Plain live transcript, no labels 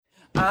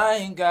I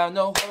ain't got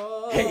no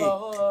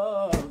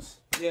hoes.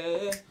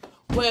 Yeah.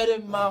 Where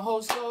did my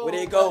hoes go? Where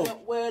they go?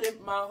 Where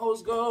did my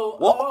hoes go?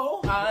 What?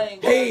 Oh, I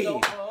ain't got no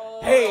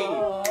hoes. Hey.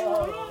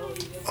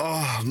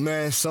 Oh,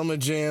 man, Summer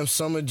Jam.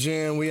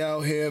 We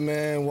out here,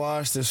 man.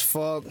 Washed as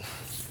fuck.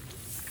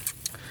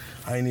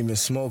 I ain't even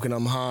smoking.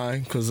 I'm high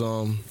because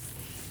all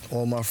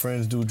my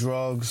friends do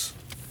drugs.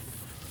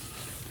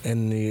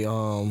 And they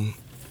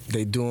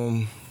do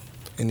them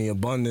in the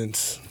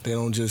abundance. They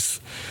don't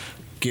just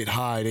get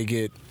high.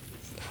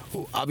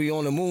 I be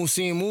on the moon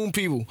seeing moon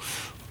people.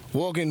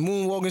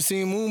 Walking,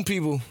 seeing moon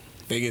people.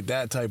 They get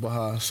that type of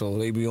high. So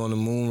they be on the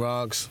moon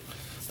rocks,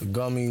 the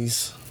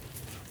gummies,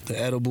 the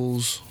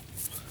edibles.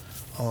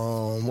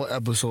 What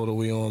episode are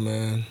we on,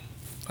 man?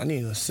 I need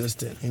an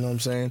assistant, you know what I'm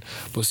saying?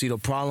 But see, the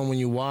problem when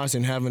you wash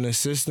and have an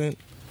assistant,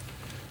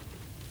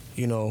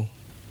 you know,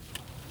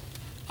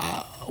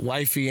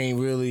 wifey ain't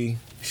really,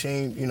 she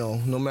ain't, you know,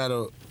 no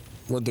matter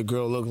what the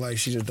girl look like,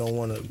 she just don't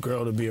want a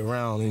girl to be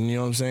around, and you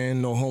know what I'm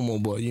saying? No homo,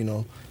 but, you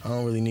know, I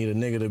don't really need a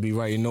nigga to be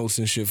writing notes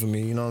and shit for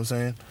me, you know what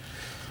I'm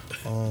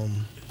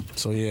saying?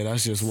 So yeah,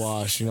 that's just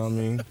wash, you know what I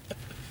mean?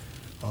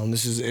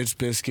 This is It's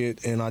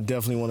Biscuit, and I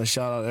definitely want to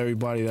shout out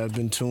everybody that's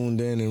been tuned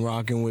in and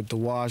rocking with the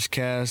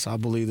WASHEDCAST. I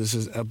believe this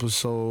is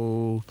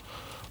episode,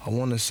 I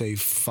want to say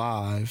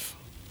 5.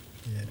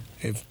 Yeah.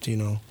 If, you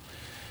know,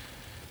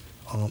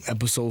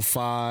 episode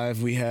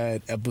 5, we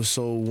had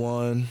episode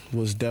 1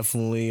 was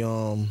definitely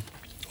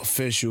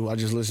official. I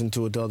just listened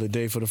to it the other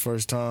day for the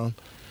first time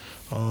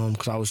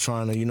because I was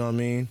trying to, you know what I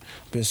mean?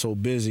 Been so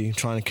busy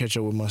trying to catch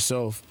up with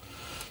myself.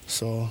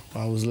 So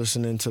I was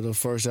listening to the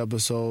first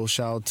episode.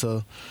 Shout out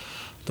to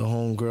the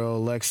homegirl,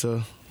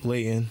 Alexa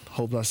Layton.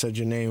 Hope I said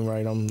your name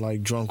right. I'm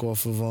like drunk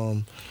off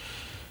of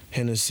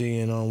Hennessy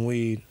and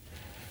weed.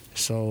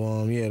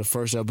 So yeah, the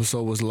first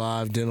episode was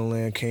live.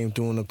 Dinnerland came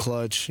through in the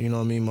clutch. You know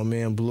what I mean? My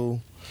man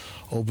Blue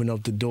opened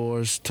up the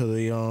doors to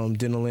the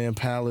Dinnerland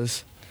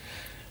Palace,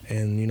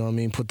 and you know what I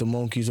mean? Put the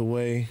monkeys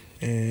away,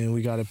 and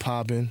we got it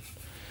popping.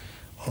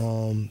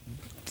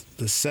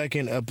 The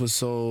second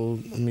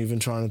episode, I'm even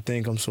trying to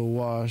think. I'm so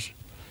washed.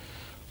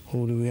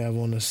 Who do we have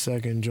on the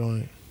second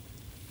joint?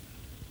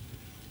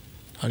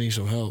 I need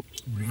some help.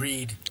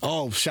 Reed.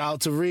 Oh, shout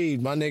out to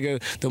Reed, my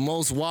nigga, the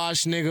most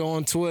washed nigga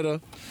on Twitter.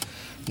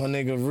 My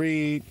nigga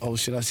Reed. Oh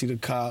shit, I see the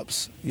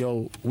cops.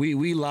 Yo,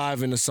 we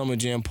live in the Summer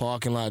Jam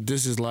parking lot.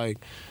 This is like,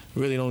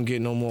 really don't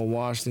get no more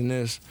washed than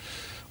this.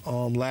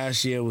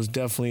 Last year was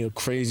definitely a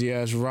crazy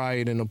ass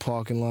riot in the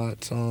parking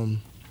lot.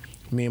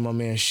 Me and my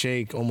man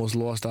Shake almost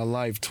lost our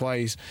life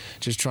twice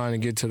just trying to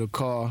get to the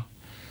car.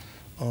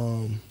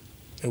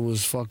 It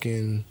was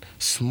fucking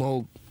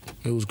smoke.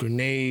 It was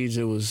grenades.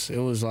 It was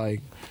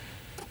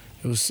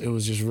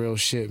just real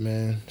shit,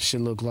 man.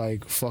 Shit looked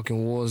like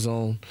fucking war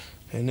zone.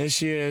 And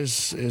this year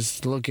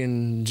is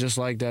looking just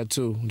like that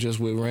too, just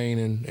with rain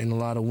and a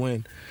lot of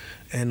wind.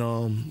 And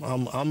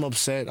I'm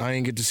upset. I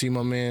didn't get to see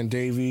my man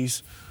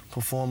Davies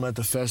perform at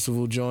the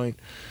festival joint.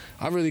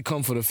 I really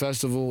come for the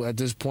festival at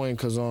this point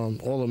because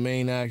all the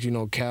main acts, you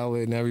know,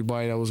 Khaled and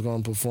everybody that was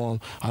gonna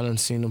perform, I done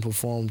seen them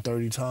perform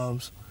 30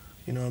 times.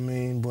 You know what I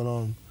mean?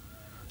 But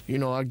you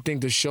know, I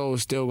think the show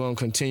is still gonna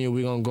continue.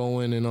 We're gonna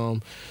go in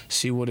and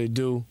see what it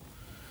do.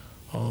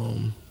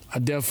 I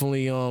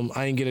definitely,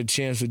 I didn't get a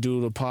chance to do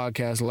the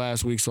podcast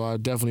last week, so I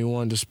definitely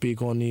wanted to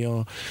speak on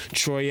the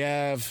Troy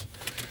Ave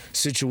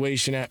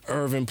situation at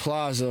Irving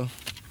Plaza.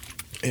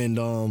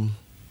 And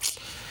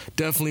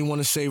definitely want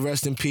to say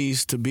rest in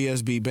peace to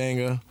BSB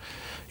Banger.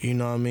 You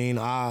know what I mean?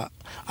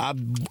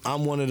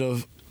 I'm one of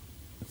the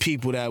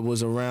people that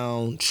was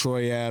around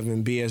Troy Ave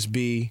and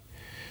BSB.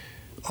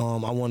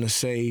 I want to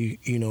say,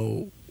 you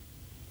know,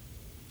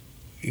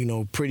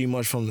 pretty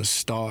much from the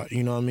start,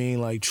 you know what I mean?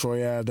 Like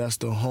Troy Ave, that's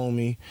the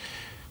homie.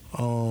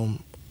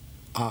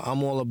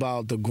 I'm all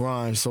about the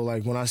grind, so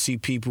like when I see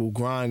people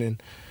grinding,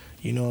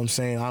 you know what I'm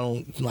saying, I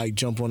don't like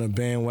jump on a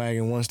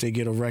bandwagon once they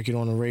get a record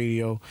on the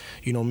radio.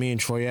 You know, me and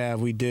Troy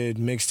Ave, we did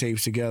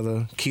mixtapes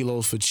together,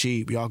 Kilos for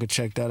Cheap, y'all could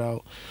check that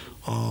out.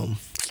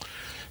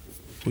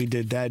 We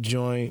did that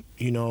joint,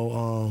 you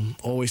know,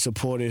 always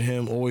supported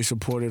him, always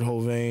supported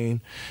Hovain,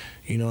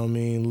 you know what I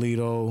mean,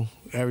 Lito,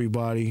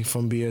 everybody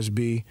from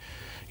BSB.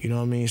 You know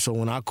what I mean? So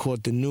when I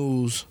caught the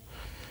news,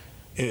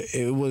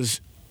 I was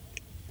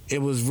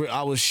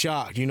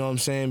shocked, you know what I'm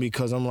saying?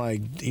 Because I'm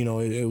like, you know,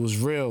 it was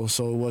real.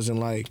 So it wasn't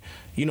like,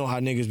 you know how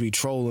niggas be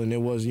trolling.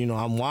 It was, you know,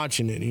 I'm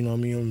watching it, you know what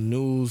I mean, on the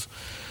news.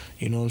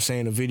 You know what I'm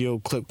saying? A video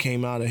clip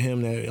came out of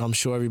him that I'm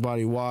sure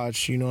everybody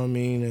watched, you know what I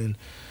mean? And,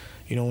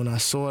 you know, when I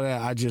saw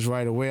that, I just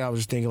right away, I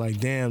was thinking like,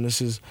 damn,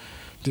 this is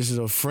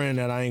a friend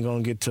that I ain't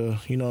gonna get to,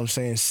 you know what I'm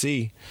saying,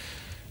 see.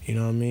 You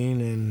know what I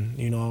mean? And,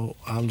 you know,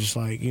 I'm just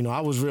like, you know,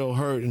 I was real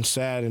hurt and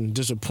sad and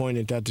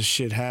disappointed that the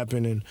shit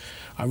happened. And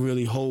I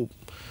really hope,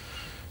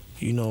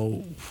 you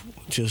know,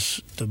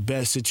 just the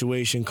best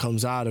situation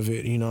comes out of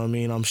it. You know what I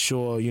mean? I'm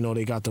sure, you know,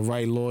 they got the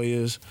right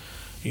lawyers.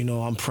 You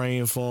know, I'm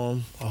praying for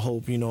them. I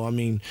hope, you know, I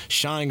mean,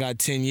 Shine got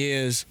 10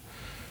 years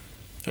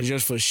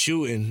just for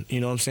shooting.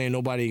 You know what I'm saying?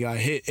 Nobody got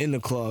hit in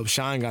the club.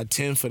 Shine got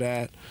 10 for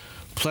that.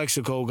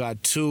 Plexico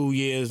got 2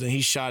 years and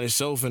he shot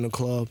himself in the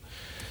club.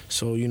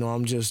 So,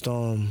 I'm just,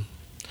 we're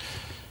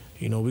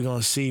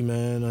gonna see,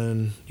 man.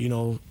 And,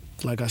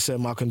 like I said,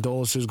 my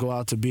condolences go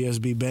out to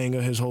BSB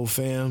Banger, his whole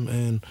fam.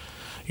 And,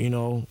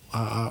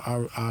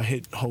 I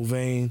hit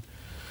Hovain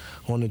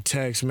on the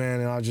text, man,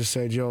 and I just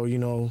said,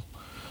 yo,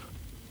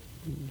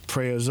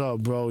 prayers up,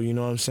 bro, you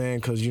know what I'm saying?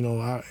 Because,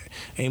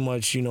 ain't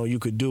much, you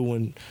could do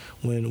when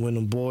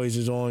the boys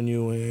is on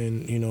you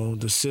and,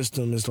 the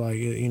system is like,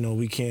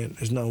 we can't,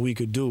 there's nothing we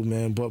could do,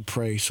 man, but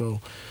pray.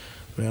 So,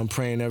 man, I'm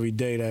praying every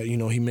day that,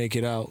 he make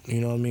it out,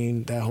 you know what I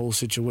mean? That whole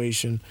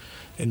situation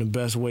in the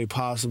best way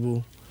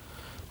possible.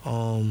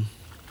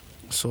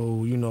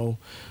 So,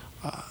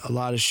 a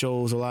lot of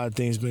shows, a lot of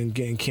things been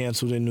getting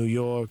canceled in New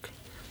York.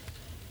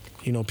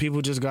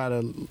 People just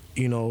gotta,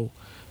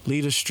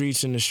 leave the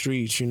streets in the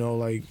streets,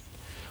 like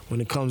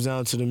when it comes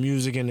down to the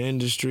music and the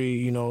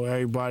industry,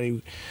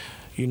 everybody,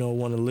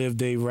 want to live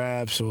their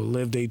raps or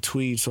live their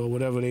tweets or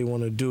whatever they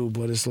want to do,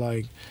 but it's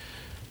like,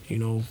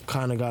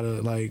 kind of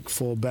gotta like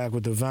fall back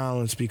with the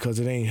violence because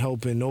it ain't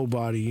helping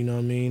nobody, you know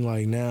what I mean?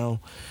 Like now,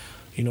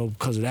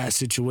 because of that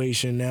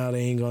situation, now they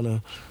ain't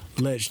gonna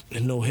let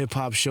no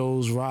hip-hop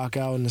shows rock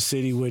out in the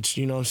city, which,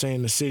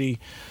 the city,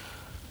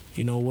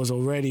 was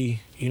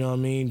already,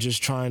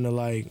 just trying to,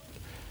 like,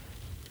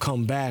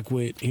 come back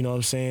with,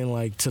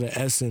 like, to the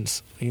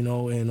essence, and,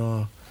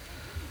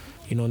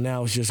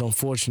 now it's just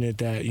unfortunate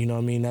that,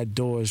 that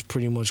door is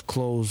pretty much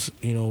closed,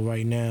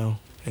 right now.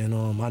 And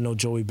I know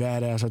Joey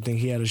Badass, I think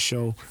he had a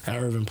show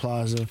at Irving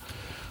Plaza,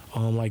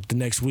 like the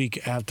next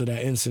week after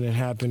that incident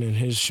happened and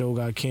his show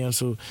got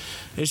canceled.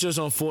 It's just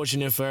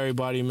unfortunate for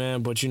everybody,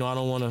 man, but, I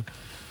don't want to,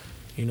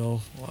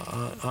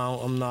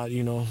 I'm not,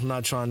 I'm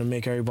not trying to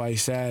make everybody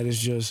sad. It's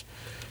just,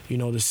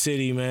 the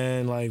city,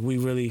 man, like we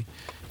really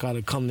got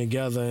to come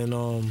together and,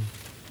 I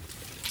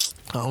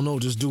don't know,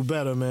 just do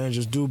better, man,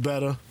 just do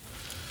better.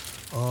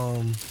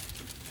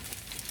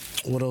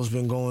 What else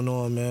been going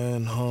on,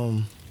 man?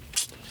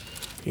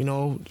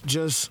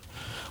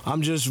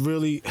 I'm just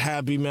really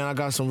happy, man. I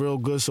got some real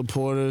good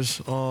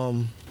supporters.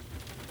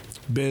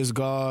 Biz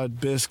God,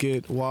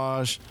 Biscuit,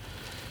 Wash,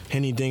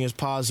 anything is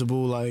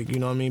possible. Like,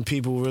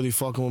 people really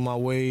fucking with my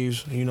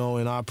waves,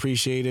 and I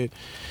appreciate it.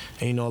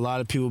 And, a lot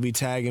of people be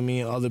tagging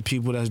me and other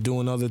people that's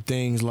doing other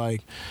things.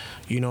 Like,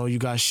 you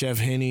got Chef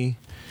Henny.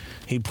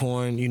 He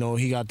pouring,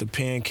 he got the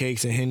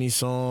Pancakes and Henny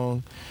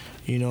song.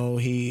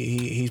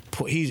 He's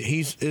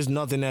there's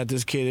nothing that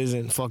this kid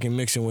isn't fucking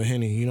mixing with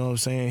Henny. You know what I'm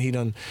saying? He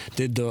done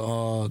did the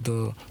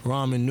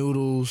ramen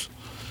noodles.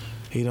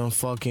 He done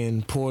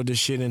fucking poured the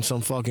shit in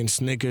some fucking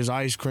Snickers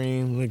ice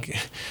cream. Like,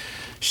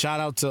 shout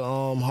out to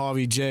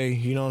Harvey J.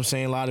 You know what I'm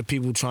saying? A lot of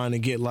people trying to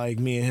get like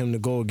me and him to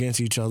go against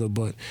each other,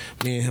 but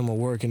me and him are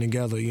working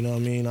together. You know what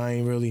I mean? I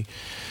ain't really,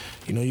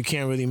 you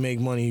can't really make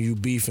money you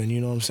beefing.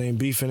 You know what I'm saying?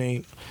 Beefing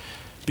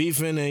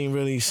ain't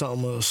really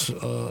something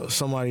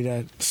somebody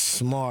that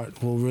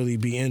smart will really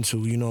be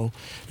into,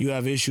 You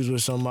have issues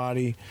with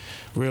somebody,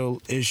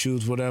 real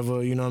issues,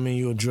 whatever,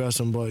 you address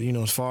them. But,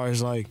 as far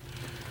as, like,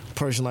 a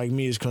person like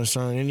me is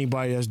concerned,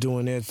 anybody that's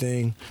doing their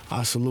thing,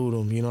 I salute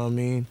them, you know what I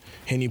mean?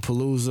 Henny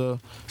Palooza,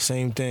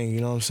 same thing,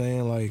 you know what I'm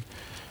saying? Like,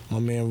 my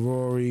man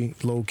Rory,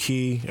 Low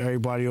Key,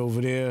 everybody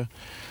over there,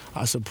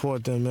 I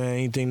support them, man.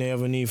 Anything they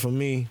ever need from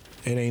me,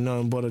 it ain't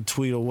nothing but a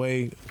tweet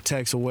away,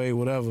 text away,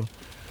 whatever.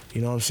 You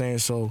know what I'm saying?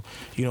 So,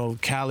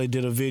 Khaled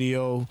did a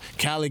video.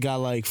 Khaled got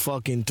like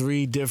fucking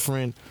 3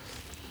 different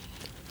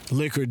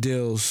liquor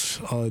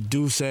deals.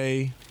 Douce,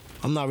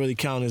 I'm not really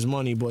counting his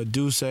money, but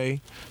Douce,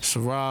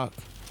 Ciroc,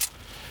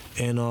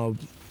 and,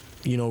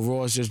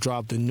 Ross just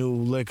dropped a new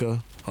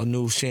liquor, a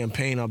new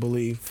champagne, I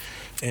believe.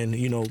 And,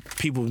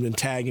 people have been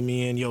tagging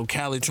me in, yo,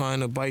 Khaled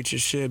trying to bite your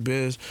shit,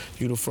 Biz.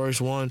 You the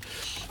first one.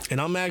 And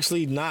I'm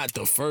actually not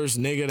the first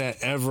nigga that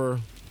ever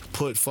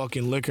put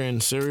fucking liquor in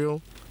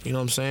cereal. You know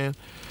what I'm saying?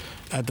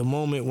 At the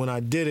moment when I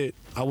did it,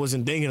 I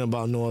wasn't thinking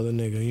about no other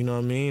nigga, you know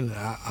what I mean?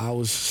 I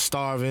was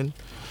starving.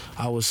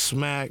 I was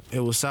smacked. It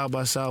was South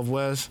by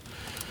Southwest.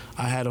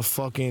 I had a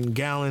fucking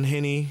gallon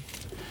Henny.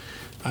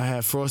 I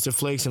had Frosted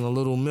Flakes and a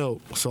little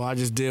milk. So I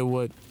just did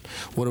what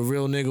a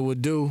real nigga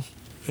would do.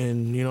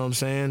 And, you know what I'm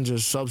saying?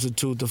 Just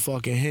substitute the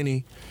fucking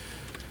Henny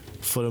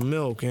for the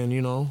milk. And,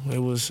 it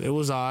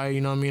was all right, you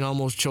know what I mean? I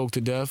almost choked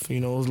to death.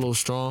 It was a little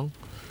strong.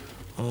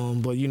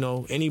 But,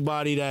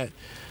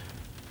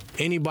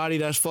 anybody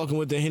that's fucking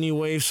with the Henny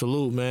wave,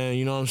 salute, man.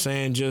 You know what I'm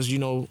saying? Just,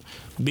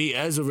 be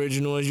as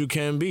original as you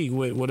can be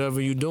with whatever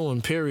you're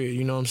doing, period.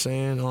 You know what I'm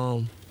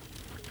saying?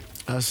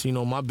 That's,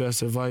 my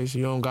best advice.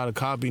 You don't got to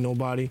copy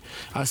nobody.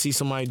 I see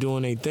somebody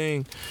doing their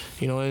thing,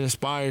 it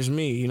inspires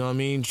me. You know what I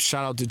mean?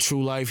 Shout out to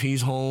True Life.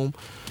 He's home.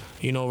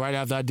 Right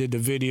after I did the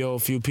video, a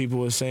few people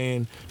were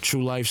saying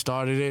True Life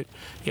started it.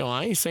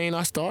 I ain't saying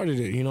I started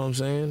it, you know what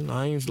I'm saying?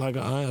 I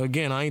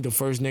ain't the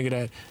first nigga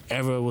that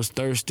ever was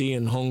thirsty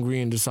and hungry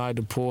and decided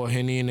to pour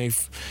Henny in their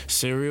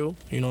cereal,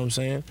 you know what I'm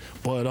saying?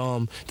 But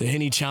the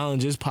Henny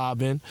challenge is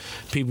popping.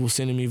 People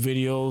sending me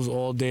videos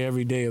all day,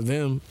 every day of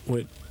them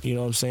with, you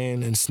know what I'm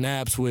saying, and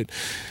snaps with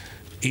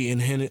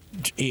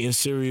eating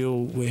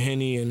cereal with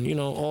Henny and, you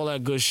know, all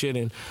that good shit.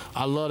 And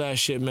I love that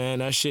shit, man.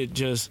 That shit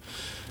just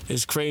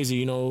is crazy,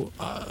 you know.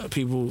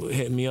 People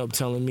hit me up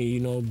telling me, you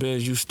know,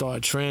 Biz, you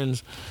start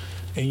trends.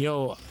 And,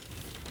 yo,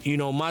 you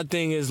know, my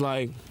thing is,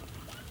 like,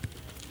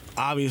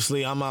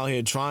 obviously I'm out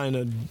here trying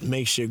to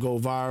make shit go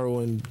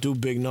viral and do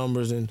big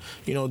numbers and,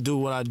 you know, do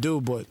what I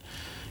do. But,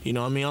 you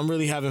know what I mean, I'm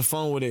really having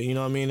fun with it, you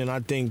know what I mean? And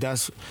I think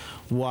that's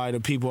why the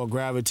people are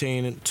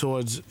gravitating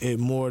towards it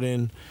more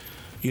than,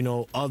 you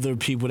know, other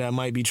people that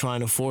might be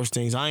trying to force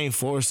things. I ain't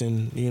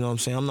forcing, you know what I'm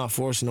saying? I'm not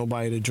forcing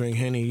nobody to drink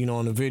Henny. You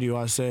know, in the video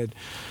I said,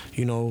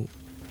 you know,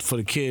 for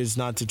the kids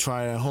not to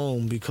try it at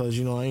home because,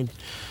 you know, I ain't,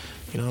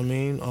 you know what I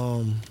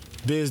mean?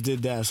 Biz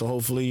did that, so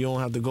hopefully you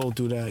don't have to go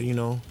through that, you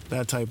know,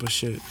 that type of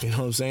shit. You know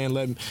what I'm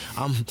saying?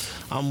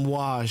 I'm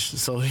washed,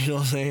 so you know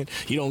what I'm saying?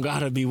 You don't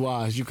gotta be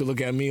washed. You could look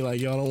at me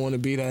like, y'all don't wanna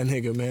be that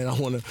nigga, man.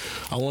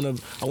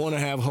 I wanna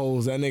have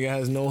hoes. That nigga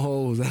has no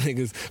hoes. That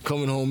nigga's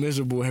coming home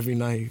miserable every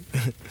night.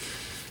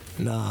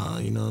 Nah,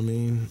 you know what I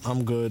mean?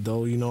 I'm good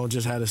though, you know,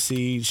 just had a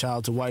seed. Shout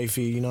out to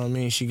wifey, you know what I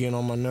mean? She getting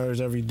on my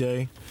nerves every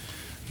day.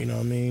 You know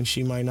what I mean?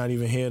 She might not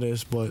even hear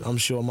this, but I'm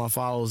sure my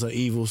followers are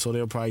evil, so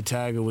they'll probably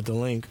tag her with the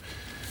link.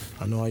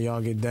 I know how y'all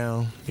get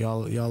down.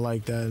 Y'all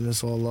like that, and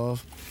it's all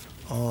love.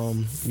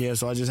 Yeah,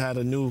 so I just had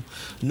a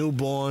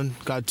newborn.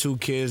 Got 2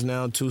 kids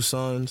now, 2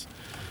 sons.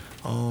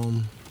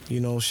 You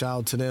know, shout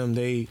out to them.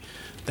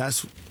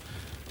 It's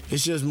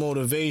just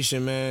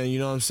motivation, man. You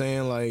know what I'm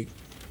saying? Like,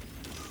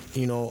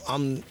 you know,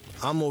 I'm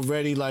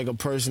already like a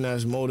person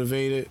that's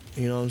motivated.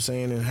 You know what I'm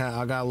saying? And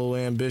I got a little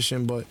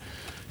ambition, but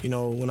you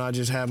know, when I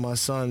just had my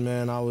son,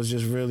 man, I was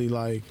just really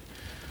like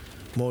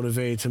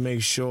motivated to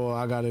make sure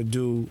I got to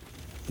do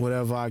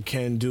whatever I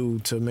can do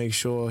to make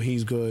sure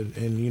he's good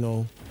and, you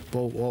know,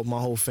 my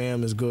whole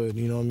fam is good,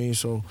 you know what I mean?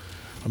 So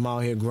I'm out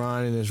here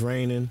grinding, it's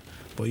raining,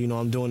 but, you know,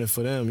 I'm doing it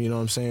for them, you know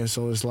what I'm saying?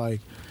 So it's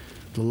like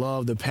the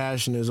love, the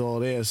passion is all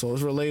there. So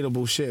it's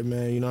relatable shit,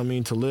 man, you know what I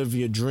mean? To live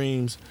your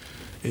dreams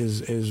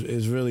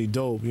is really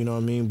dope, you know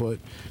what I mean? But,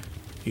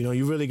 you know,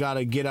 you really got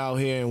to get out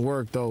here and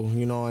work, though,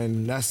 you know,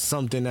 and that's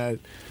something that,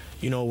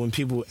 you know, when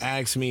people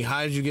ask me,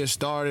 how did you get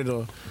started,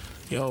 or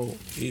yo,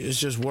 it's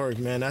just work,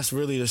 man. That's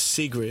really the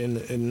secret.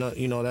 And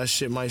you know, that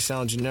shit might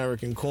sound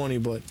generic and corny,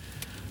 but,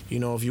 you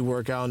know, if you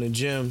work out in the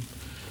gym,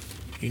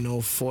 you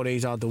know, 4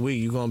 days out the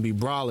week, you're going to be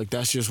brolic.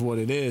 That's just what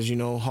it is, you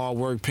know. Hard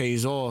work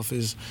pays off.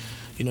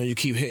 You know, you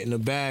keep hitting the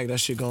bag, that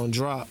shit going to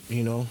drop,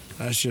 you know.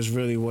 That's just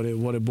really what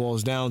it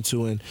boils down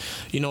to. And,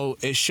 you know,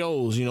 it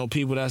shows, you know,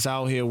 people that's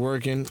out here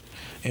working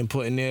and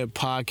putting their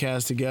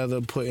podcast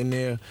together, putting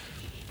their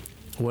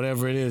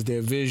whatever it is,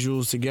 their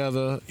visuals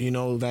together, you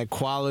know, that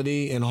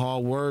quality and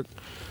hard work,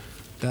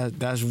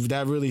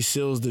 that really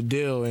seals the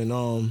deal.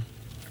 And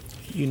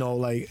you know,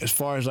 like as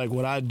far as like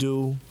what I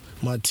do,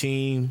 my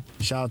team,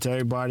 shout out to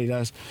everybody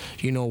that's,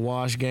 you know,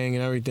 Wash Gang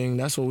and everything,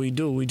 that's what we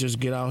do. We just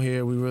get out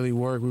here, we really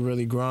work, we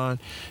really grind,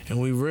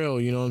 and we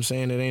real, you know what I'm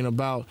saying? It ain't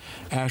about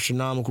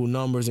astronomical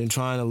numbers and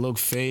trying to look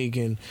fake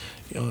and,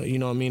 you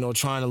know what I mean, or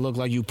trying to look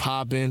like you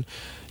popping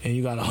and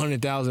you got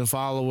 100,000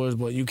 followers,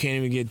 but you can't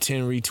even get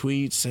 10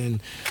 retweets,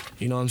 and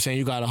you know what I'm saying,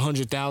 you got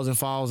 100,000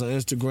 followers on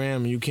Instagram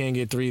and you can't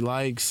get 3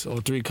 likes or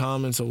 3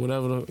 comments or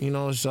whatever. You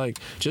know, it's like,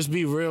 just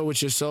be real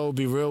with yourself,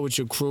 be real with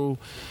your crew,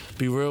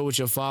 be real with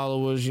your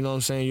followers. You know what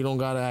I'm saying? You don't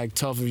gotta act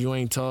tough if you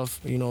ain't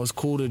tough. You know, it's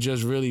cool to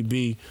just really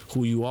be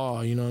who you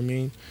are. You know what I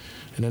mean?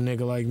 And a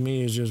nigga like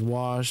me is just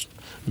washed,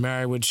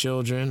 married with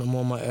children. I'm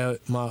on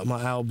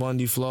my Al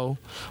Bundy flow.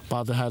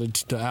 About to have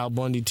the Al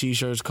Bundy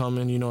t-shirts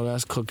coming. You know,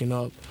 that's cooking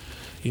up.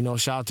 You know,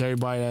 shout out to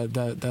everybody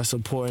that's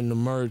supporting the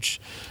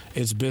merch.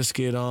 It's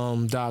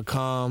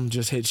biscuit.com.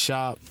 Just hit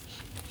shop.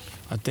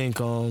 I think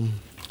I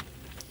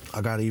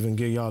gotta even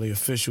give y'all the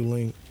official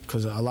link,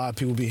 because a lot of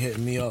people be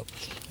hitting me up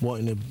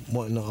wanting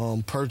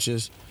to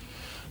purchase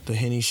the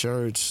Henny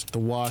shirts, the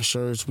Wash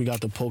shirts. We got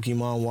the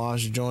Pokemon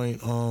Wash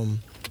joint.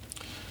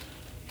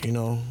 You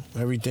know,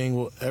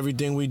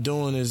 everything we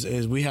doing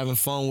is we having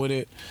fun with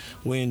it.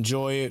 We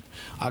enjoy it.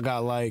 I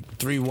got like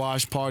 3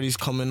 wash parties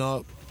coming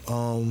up.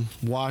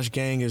 Wash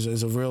Gang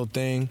is a real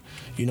thing.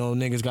 You know,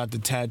 niggas got the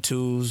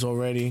tattoos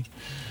already.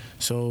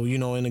 So, you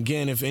know, and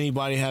again, if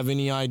anybody have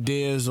any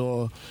ideas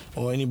or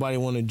anybody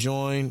want to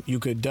join, you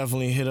could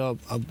definitely hit up.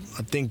 I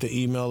think the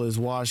email is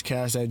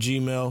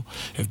washedcast@gmail.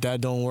 If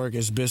that don't work,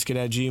 it's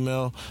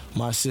biscuit@gmail.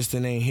 My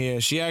assistant ain't here.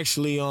 She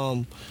actually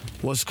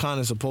was kind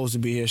of supposed to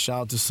be here.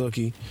 Shout out to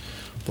Suki.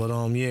 But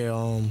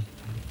yeah,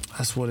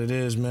 that's what it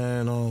is,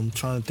 man.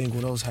 Trying to think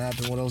what else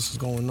happened, what else is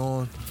going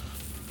on.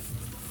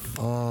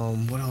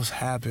 What else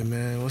happened,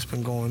 man? What's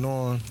been going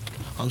on?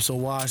 I'm so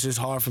washed, it's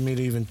hard for me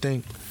to even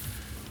think.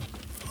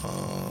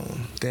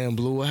 Damn,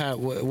 Blue,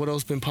 what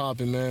else been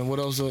popping, man? What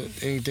else,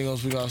 anything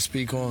else we gotta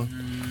speak on?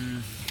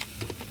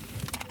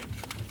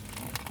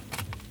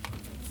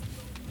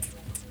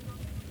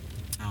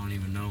 I don't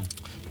even know.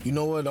 You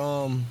know what,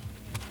 I'm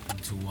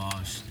too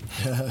washed.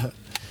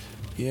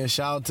 Yeah,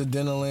 shout out to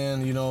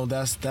Dinnerland. You know,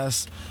 that's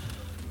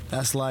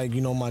like,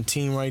 you know, my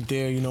team right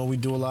there. You know, we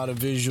do a lot of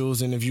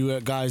visuals, and if you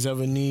guys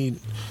ever need,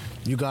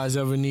 you guys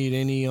ever need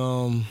any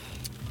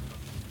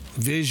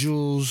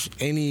visuals,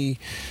 any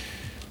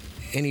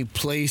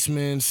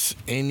placements,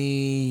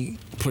 any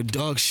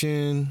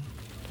production,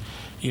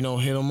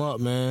 hit them up,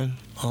 man.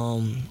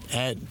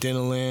 At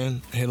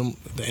Dinnerland, hit them,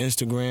 the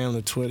Instagram,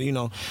 the Twitter.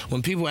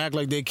 When people act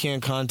like they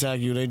can't contact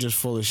you, they just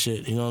full of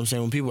shit. You know what I'm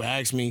saying? When people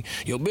ask me,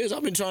 yo, Biz,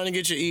 I've been trying to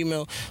get your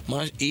email.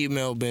 My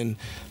email been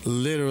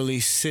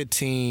literally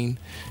sitting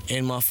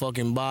in my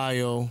fucking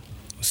bio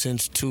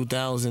since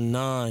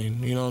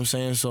 2009. You know what I'm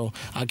saying? So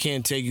I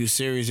can't take you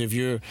serious if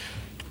you're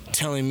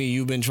telling me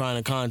you've been trying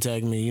to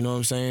contact me. You know what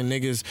I'm saying?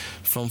 Niggas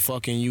from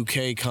fucking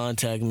UK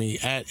contact me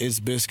at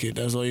It's Biscuit.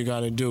 That's all you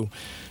gotta do.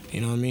 You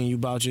know what I mean? You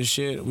about your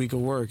shit, we could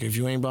work. If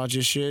you ain't about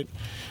your shit,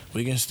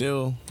 we can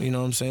still, you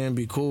know what I'm saying,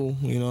 be cool.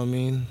 You know what I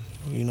mean?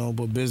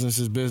 But business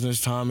is business,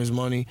 time is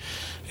money.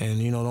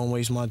 And, don't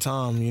waste my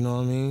time, you know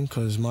what I mean?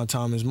 Because my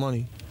time is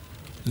money.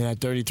 And at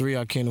 33,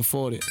 I can't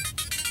afford it.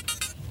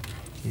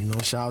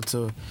 Shout out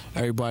to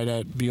everybody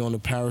that be on the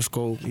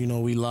Periscope.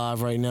 We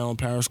live right now on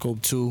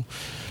Periscope 2.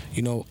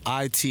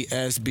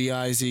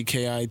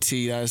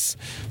 ITSBIZKIT.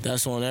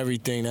 That's on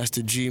everything. That's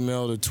the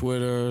Gmail, the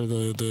Twitter,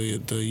 the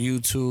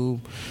YouTube.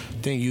 I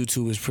think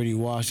YouTube is pretty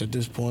washed at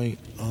this point.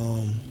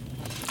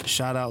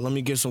 Shout out. Let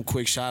me give some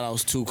quick shout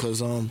outs too,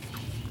 cause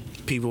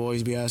people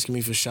always be asking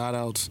me for shout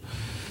outs.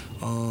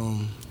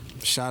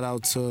 Shout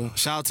out to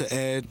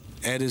Ed.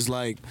 Ed is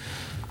like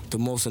the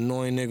most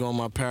annoying nigga on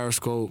my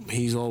Periscope.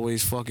 He's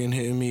always fucking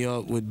hitting me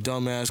up with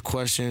dumbass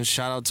questions.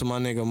 Shout out to my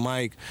nigga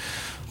Mike.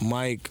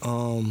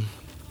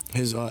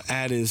 His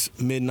ad is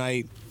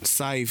Midnight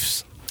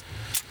Sipes.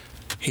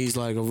 He's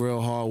like a real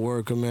hard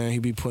worker, man. He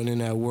be putting in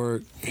that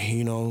work.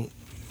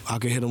 I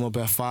could hit him up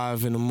at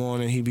 5 in the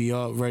morning. He be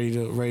up ready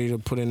to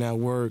put in that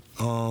work.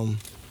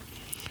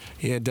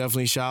 Yeah,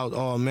 definitely shout.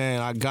 Oh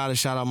man, I gotta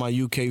shout out my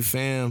UK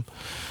fam.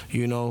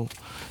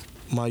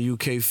 My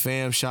UK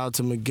fam. Shout out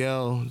to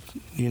Miguel.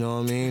 You know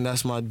what I mean?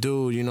 That's my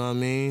dude. You know what I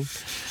mean?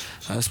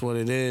 That's what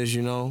it is,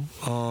 I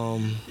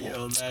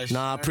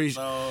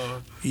appreciate.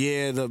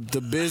 Yeah,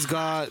 the Biz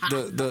God,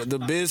 the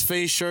Biz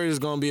Face shirt is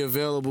gonna be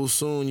available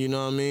soon. You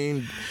know what I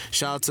mean?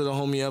 Shout out to the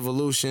homie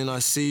Evolution. I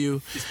see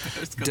you,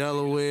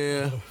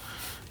 Delaware.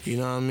 You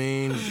know what I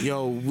mean?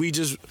 Yo, we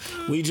just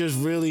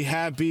really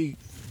happy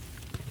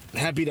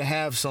to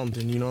have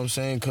something. You know what I'm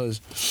saying?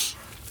 Cause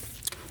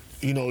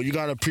you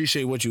gotta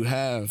appreciate what you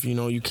have.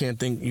 You can't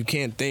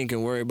think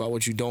and worry about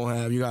what you don't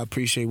have. You gotta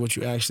appreciate what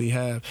you actually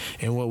have,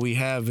 and what we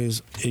have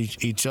is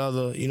each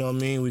other. You know what I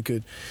mean? We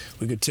could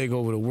take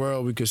over the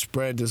world. We could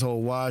spread this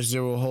whole wash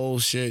zero hole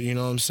shit. You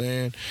know what I'm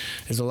saying?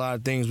 There's a lot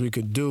of things we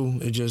could do.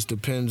 It just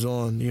depends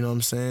on, you know what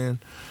I'm saying,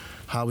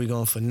 how we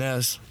gonna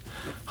finesse,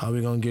 how we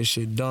gonna get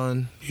shit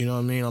done. You know what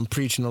I mean? I'm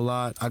preaching a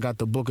lot. I got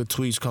the book of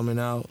tweets coming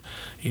out.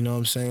 You know what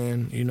I'm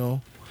saying?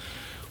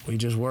 We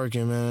just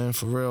working, man,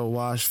 for real.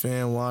 Wash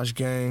fam, Wash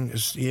gang.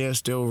 It's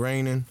still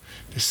raining.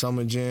 It's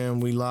Summer Jam.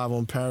 We live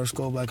on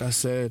Periscope, like I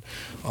said.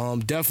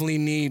 Definitely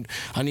need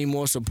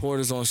more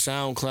supporters on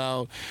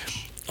SoundCloud.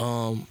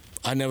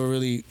 I never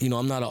really,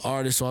 I'm not an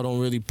artist, so I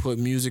don't really put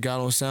music out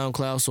on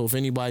SoundCloud. So if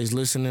anybody's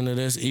listening to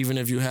this, even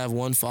if you have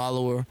 1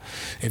 follower,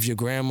 if your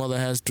grandmother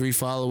has 3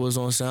 followers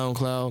on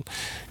SoundCloud,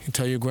 you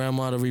tell your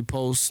grandma to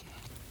repost.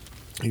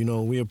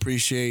 We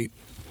appreciate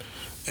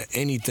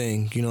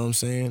anything, you know what I'm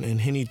saying? And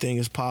anything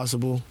is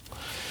possible.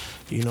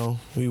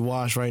 We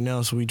wash right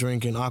now, so we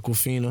drinking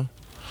Aquafina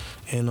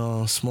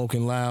and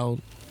smoking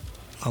loud.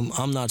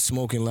 I'm not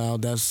smoking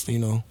loud. That's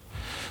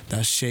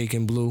that's Shake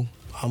and Blue.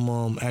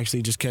 I'm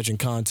actually just catching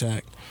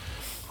contact.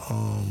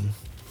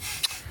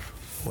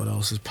 What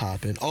else is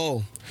popping?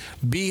 Oh,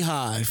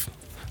 Beehive.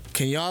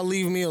 Can y'all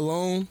leave me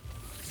alone?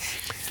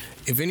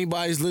 If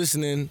anybody's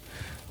listening,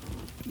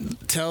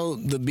 tell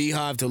the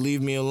Beehive to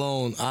leave me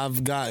alone.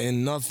 I've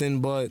gotten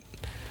nothing but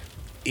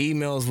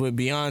emails with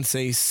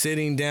Beyonce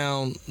sitting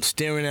down,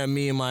 staring at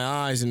me in my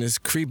eyes, and it's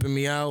creeping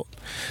me out.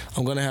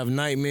 I'm gonna have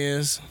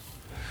nightmares.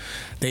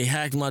 They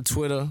hacked my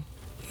Twitter.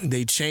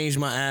 They changed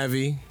my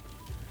Avi.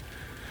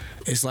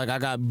 It's like I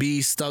got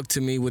B stuck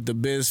to me with the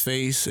Biz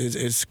face.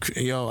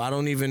 I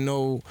don't even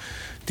know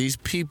these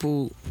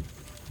people.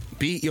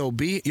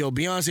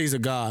 Beyonce's a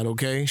god,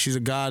 okay? She's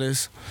a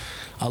goddess.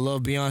 I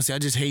love Beyonce. I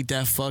just hate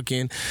that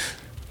fucking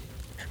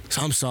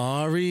I'm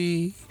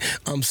sorry.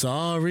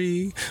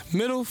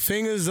 Middle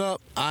fingers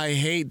up. I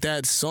hate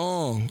that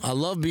song. I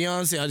love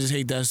Beyonce. I just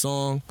hate that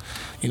song.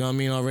 You know what I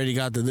mean? I already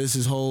got the This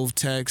Is Hove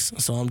text,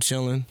 so I'm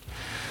chilling.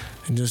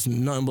 And just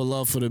nothing but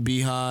love for the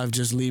Beehive.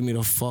 Just leave me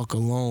the fuck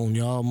alone.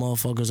 Y'all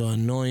motherfuckers are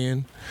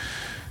annoying.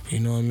 You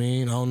know what I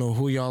mean? I don't know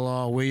who y'all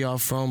are, where y'all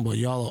from, but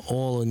y'all are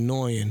all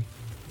annoying.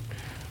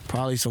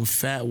 Probably some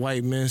fat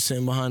white men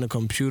sitting behind a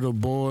computer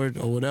board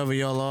or whatever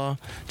y'all are.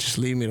 Just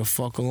leave me the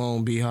fuck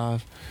alone,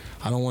 Beehive.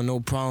 I don't want no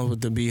problems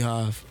with the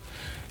Beehive.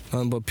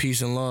 Nothing but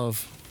peace and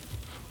love.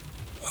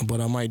 But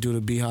I might do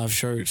the Beehive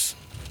shirts.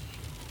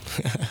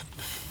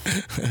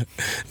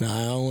 Nah,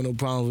 I don't want no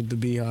problems with the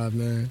Beehive,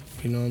 man.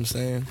 You know what I'm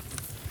saying?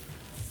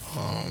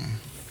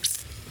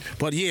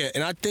 But yeah,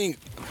 and I think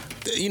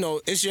you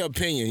know, it's your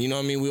opinion. You know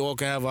what I mean? We all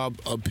can have our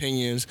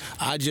opinions.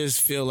 I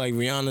just feel like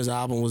Rihanna's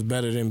album was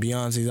better than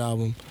Beyonce's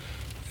album.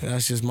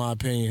 That's just my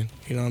opinion.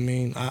 You know what I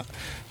mean? I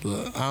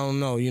don't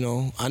know, you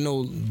know. I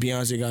know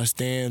Beyonce got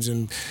stands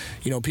and,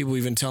 you know, people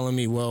even telling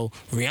me, well,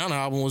 Rihanna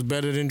album was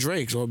better than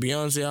Drake's or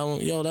Beyonce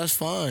album. Yo, that's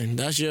fine.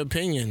 That's your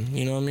opinion.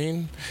 You know what I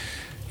mean?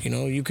 You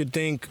know, you could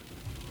think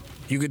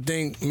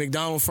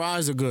McDonald's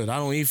fries are good. I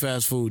don't eat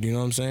fast food, you know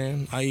what I'm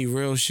saying? I eat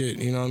real shit,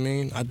 you know what I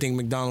mean? I think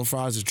McDonald's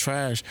fries are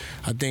trash.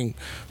 I think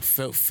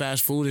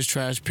fast food is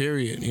trash,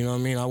 period. You know what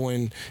I mean? I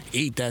wouldn't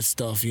eat that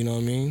stuff, you know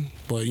what I mean?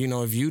 But, you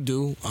know, if you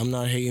do, I'm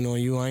not hating on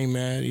you. I ain't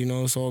mad, you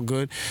know, it's all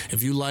good.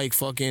 If you like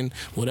fucking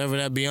whatever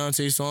that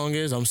Beyonce song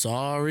is, I'm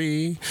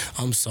sorry.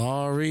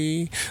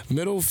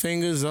 Middle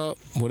fingers up,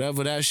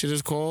 whatever that shit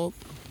is called.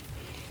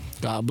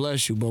 God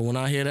bless you. But when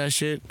I hear that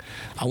shit,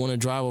 I want to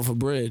drive off a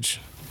bridge.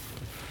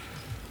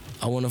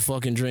 I want to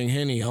fucking drink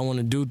Henny. I want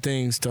to do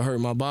things to hurt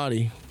my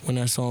body when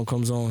that song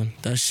comes on.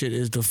 That shit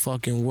is the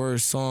fucking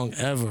worst song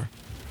ever.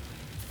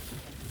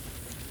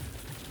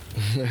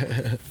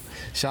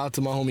 Shout out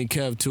to my homie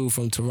Kev, too,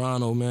 from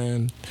Toronto,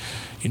 man.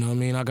 You know what I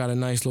mean? I got a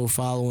nice little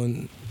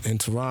following in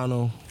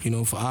Toronto, you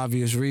know, for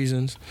obvious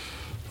reasons.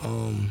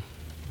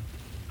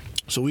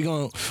 So we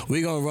gonna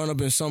run up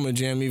in Summer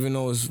Jam, even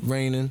though it's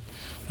raining.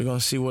 We're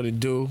gonna see what it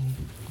do.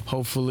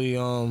 Hopefully,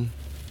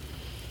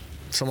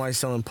 somebody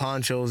selling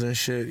ponchos and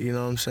shit, you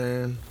know what I'm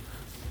saying?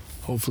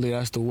 Hopefully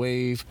that's the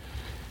wave.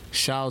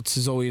 Shout out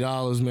to Zoe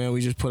Dollars, man.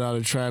 We just put out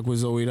a track with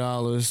Zoe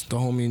Dollars, the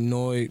homie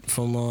Noid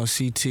from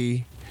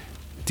CT,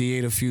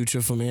 DA The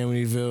Future from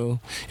Amityville,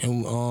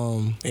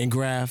 and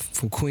Graf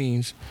from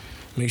Queens.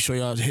 Make sure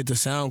y'all hit the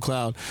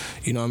SoundCloud.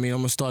 You know what I mean? I'm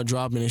going to start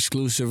dropping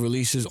exclusive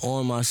releases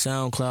on my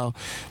SoundCloud.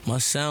 My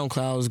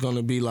SoundCloud is going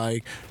to be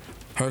like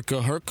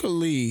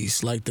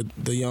Hercules, like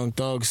the Young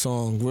Thug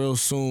song, real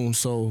soon.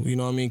 So, you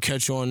know what I mean?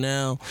 Catch on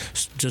now.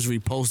 Just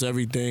repost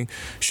everything.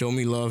 Show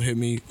me love. Hit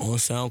me on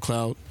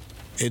SoundCloud.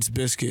 It's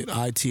Bizkit,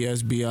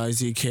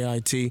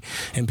 ITSBIZKIT.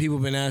 And people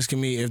been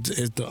asking me if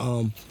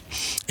the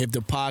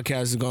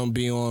podcast is gonna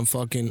be on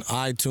fucking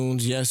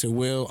iTunes. Yes, it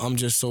will. I'm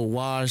just so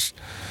washed.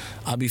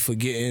 I be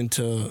forgetting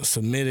to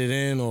submit it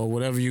in or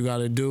whatever you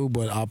gotta do,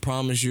 but I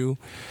promise you,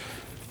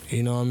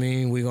 you know what I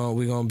mean? We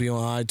gonna be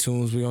on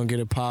iTunes. We gonna get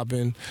it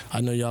popping.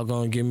 I know y'all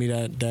gonna give me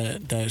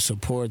that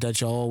support that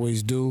y'all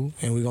always do,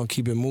 and we gonna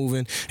keep it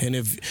moving. And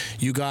if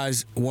you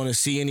guys want to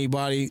see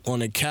anybody on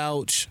the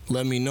couch,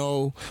 let me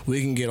know.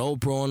 We can get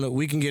Oprah on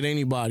we can get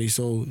anybody.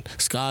 So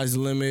sky's the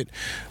limit.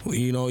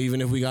 You know,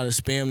 even if we gotta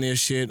spam their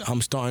shit,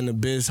 I'm starting the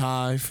Biz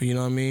Hive. You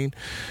know what I mean?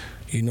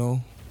 You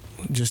know.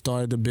 Just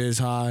started the Biz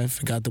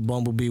Hive, got the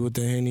Bumblebee with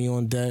the Henny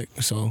on deck.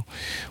 So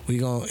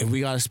if we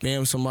gotta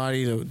spam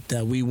somebody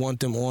that we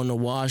want them on the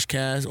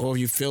WASHEDCAST, or if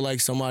you feel like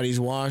somebody's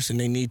washed and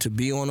they need to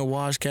be on the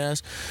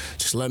WASHEDCAST,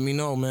 just let me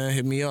know, man.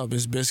 Hit me up.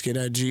 It's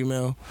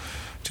Bizkit@gmail.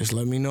 Just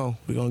let me know.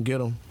 We gonna get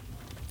them.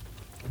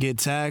 Get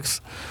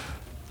taxed.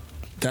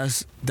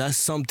 That's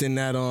something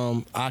that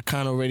I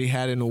kind of already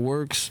had in the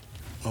works.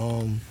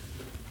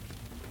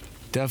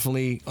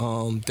 Definitely.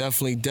 I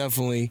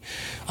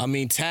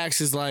mean, tax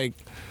is like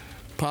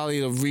probably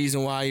the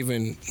reason why I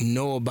even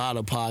know about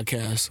a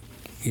podcast.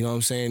 You know what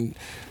I'm saying?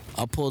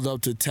 I pulled up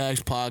to Tax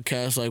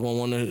Podcast like on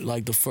one of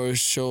like the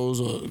first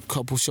shows or a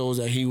couple shows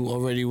that he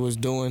already was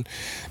doing,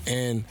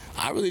 and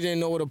I really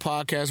didn't know what a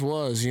podcast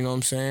was. You know what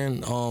I'm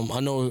saying? I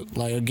know,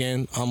 like,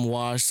 again, I'm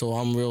washed, so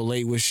I'm real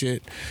late with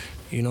shit.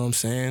 You know what I'm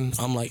saying?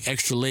 I'm like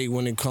extra late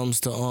when it comes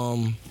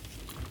to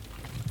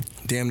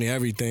damn near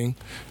everything.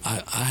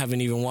 I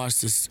haven't even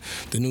watched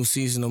the new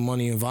season of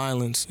Money and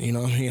Violence. You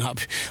know what I mean?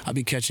 I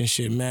be catching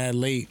shit mad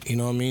late. You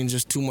know what I mean?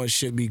 Just too much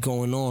shit be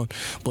going on.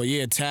 But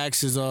yeah,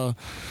 tax is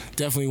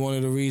definitely one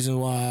of the reasons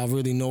why I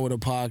really know what a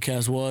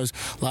podcast was.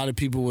 A lot of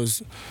people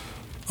was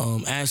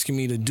asking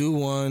me to do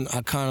one.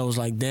 I kind of was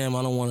like, damn,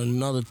 I don't want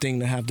another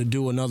thing to have to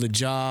do, another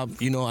job.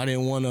 You know, I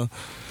didn't want to,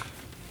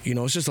 you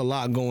know, it's just a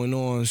lot going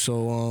on.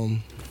 So,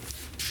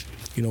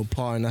 you know,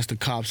 pardon, that's the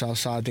cops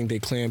outside. I think they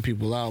clearing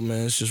people out,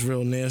 man. It's just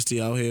real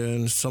nasty out here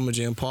in the Summer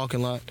Jam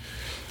parking lot.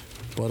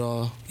 But,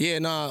 yeah,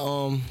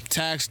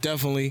 Tax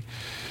definitely.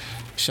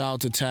 Shout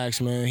out to Tax,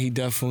 man. He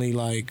definitely,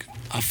 like,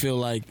 I feel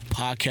like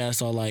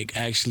podcasts are, like,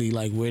 actually,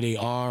 like, where they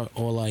are,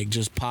 or, like,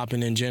 just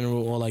popping in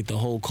general, or, like, the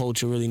whole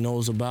culture really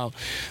knows about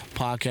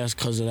podcasts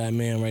because of that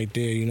man right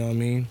there, you know what I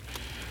mean?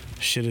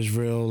 Shit is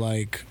real,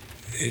 like...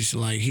 It's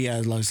like he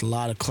has like a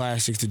lot of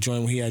classics to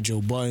join. When he had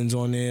Joe Buttons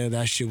on there,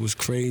 that shit was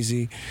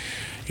crazy.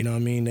 You know what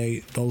I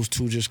mean? Those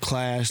two just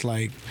clashed.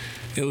 Like,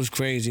 it was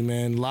crazy,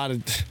 man.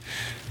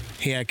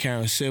 He had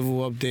Karen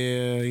Civil up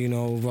there, you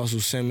know,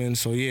 Russell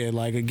Simmons. So yeah,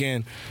 like,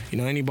 again, you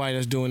know, anybody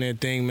that's doing their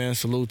thing, man,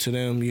 salute to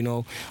them. You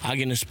know, I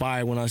get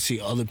inspired when I see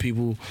other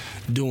people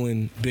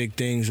doing big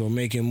things or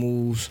making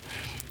moves.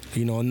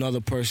 You know,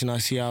 another person I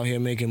see out here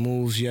making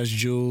moves, Yes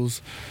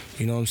Jules.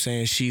 You know what I'm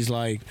saying? She's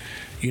like,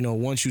 you know,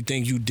 once you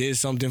think you did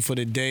something for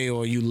the day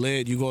or you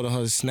lit, you go to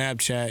her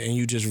Snapchat and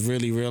you just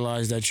really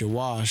realize that you're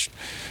washed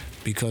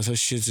because her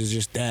shits is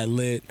just that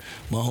lit.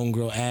 My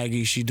homegirl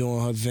Aggie, she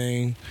doing her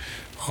thing.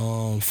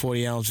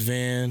 40 ounce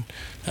van.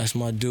 That's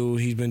my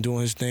dude. He's been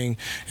doing his thing.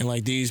 And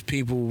like these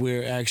people,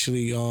 we're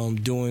actually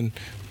doing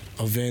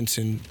events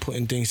and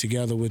putting things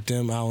together with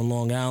them out in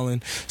Long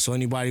Island. So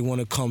anybody want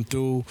to come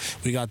through,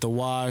 we got the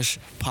Wash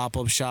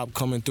pop-up shop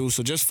coming through.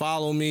 So just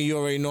follow me. You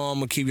already know I'm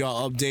going to keep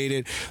y'all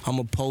updated. I'm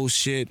going to post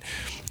shit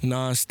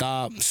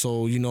nonstop.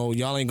 So, you know,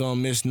 y'all ain't going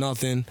to miss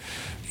nothing.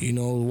 You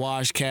know,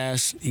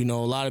 WASHEDCAST, you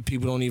know, a lot of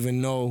people don't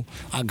even know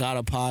I got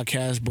a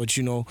podcast, but,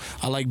 you know,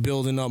 I like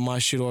building up my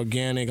shit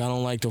organic. I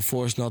don't like to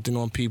force nothing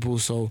on people.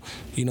 So,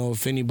 you know,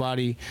 if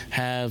anybody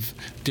have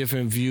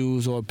different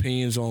views or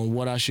opinions on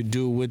what I should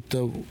do with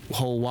the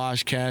whole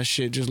WASHEDCAST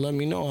shit, just let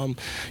me know.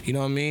 You know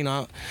what I mean?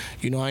 I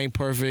ain't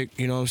perfect.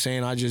 You know what I'm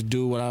saying? I just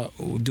do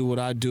what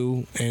I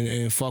do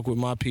and fuck with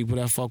my people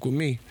that fuck with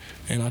me.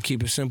 And I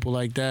keep it simple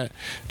like that.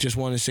 Just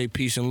want to say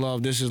peace and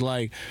love. This is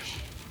like,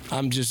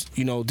 this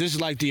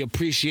is like the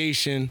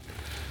appreciation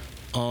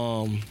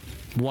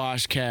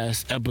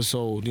WASHEDCAST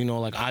episode. You know,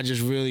 like I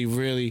just really,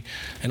 really,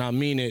 and I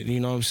mean it, you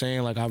know what I'm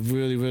saying? Like I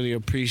really, really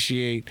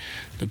appreciate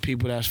the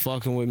people that's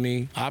fucking with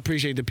me. I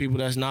appreciate the people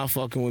that's not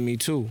fucking with me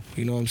too.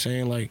 You know what I'm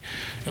saying? Like,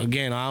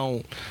 again,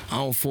 I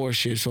don't force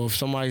shit. So if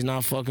somebody's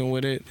not fucking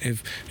with it,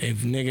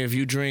 if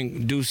you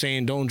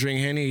don't drink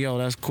Henny, yo,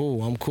 that's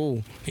cool. I'm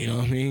cool. You know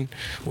what I mean?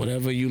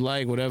 Whatever you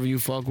like, whatever you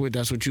fuck with,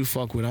 that's what you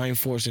fuck with. I ain't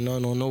forcing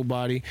nothing on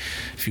nobody.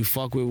 If you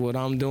fuck with what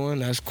I'm doing,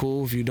 that's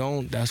cool. If you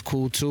don't, that's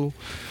cool too.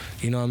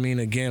 You know what I mean?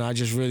 Again, I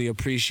just really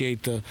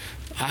appreciate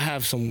I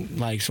have some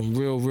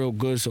real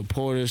good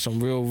supporters,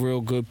 some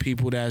real good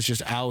people that's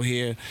just out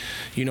here,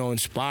 you know,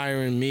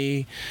 inspiring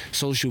me.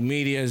 Social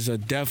media is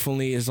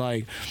it's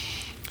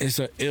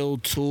an ill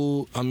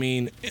tool. I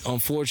mean,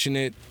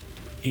 unfortunate,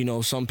 you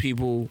know, some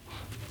people,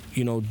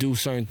 you know, do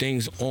certain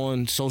things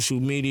on social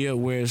media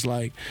where it's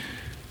like,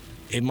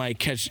 it might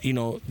catch, you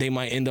know, they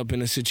might end up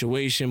in a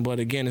situation, but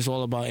again, it's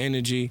all about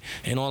energy,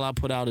 and all I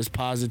put out is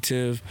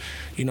positive.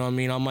 You know what I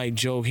mean? I might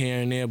joke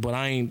here and there, but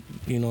I ain't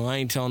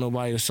telling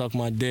nobody to suck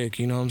my dick,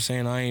 you know what I'm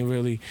saying? I ain't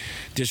really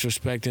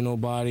disrespecting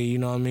nobody, you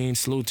know what I mean?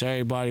 Salute to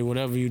everybody,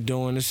 whatever you're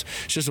doing. It's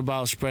just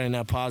about spreading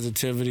that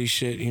positivity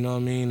shit, you know what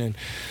I mean? And,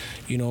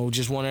 you know,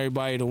 just want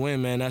everybody to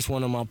win, man. That's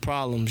one of my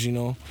problems, you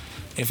know?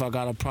 If I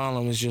got a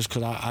problem, it's just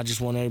because I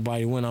just want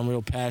everybody to win. I'm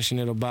real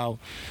passionate about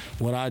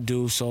what I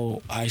do,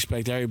 so I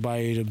expect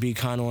everybody to be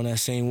kind of on that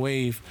same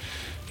wave,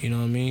 you know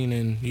what I mean?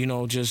 And, you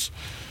know, just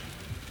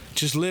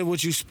live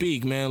what you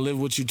speak, man. Live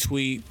what you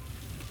tweet.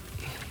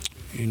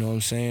 You know what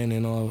I'm saying?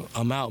 And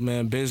I'm out,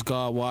 man. Biz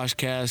God,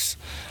 WASHEDCAST,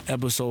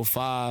 episode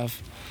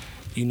 5.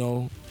 You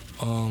know,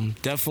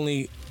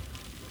 definitely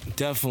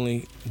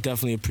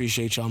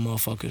appreciate y'all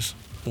motherfuckers.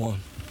 One.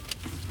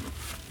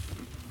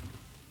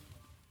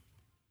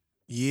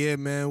 Yeah,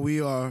 man, we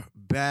are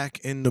back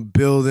in the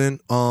building,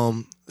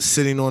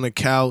 sitting on the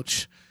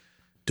couch,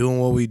 doing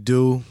what we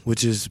do,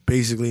 which is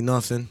basically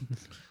nothing,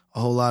 a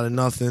whole lot of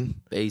nothing.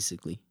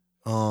 Basically.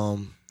 Hot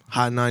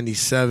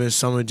 97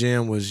 Summer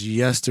Jam was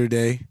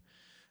yesterday.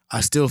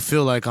 I still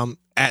feel like I'm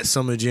at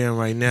Summer Jam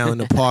right now in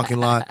the parking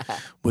lot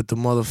with the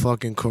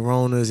motherfucking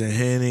Coronas and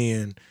Henny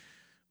and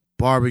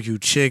barbecue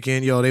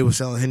chicken. Yo, they were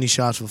selling Henny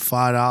shots for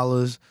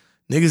 $5.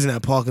 Niggas in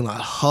that parking lot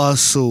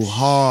hustle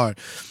hard.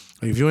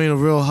 If you ain't a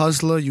real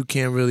hustler, you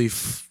can't really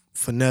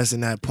finesse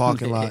in that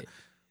parking lot.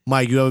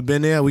 Mike, you ever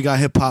been there? We got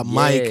Hip Hop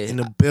Mike in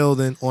the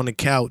building on the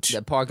couch.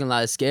 That parking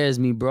lot scares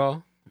me,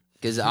 bro.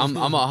 Because I'm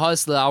a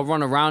hustler. I'll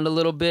run around a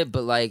little bit,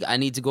 but like I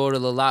need to go to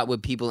the lot where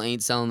people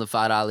ain't selling the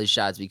 $5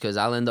 shots because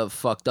I'll end up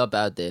fucked up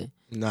out there.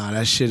 Nah,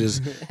 that shit is...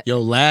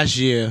 Yo, last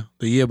year,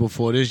 the year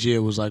before this year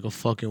was like a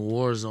fucking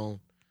war zone.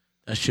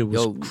 That shit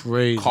was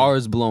crazy.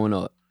 Cars blowing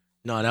up.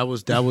 No, that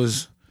was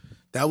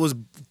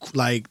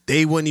like,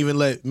 they wouldn't even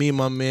let me and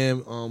my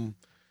man from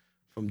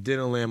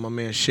Dinnerland, my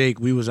man Shake,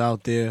 we was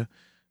out there,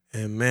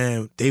 and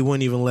man, they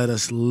wouldn't even let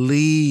us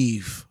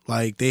leave.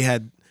 Like, they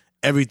had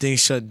everything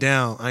shut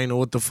down. I didn't know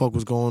what the fuck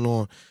was going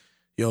on.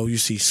 Yo, you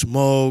see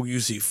smoke, you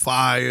see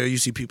fire, you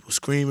see people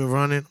screaming,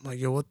 running. I'm like,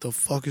 yo, what the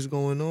fuck is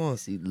going on?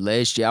 See,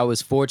 last year I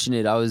was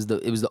fortunate. It was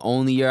the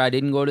only year I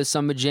didn't go to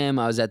Summer Jam.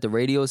 I was at the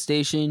radio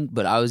station,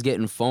 but I was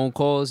getting phone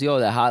calls. Yo,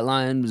 that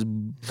hotline was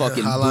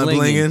fucking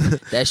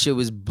blinging. That shit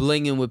was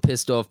blinging with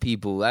pissed off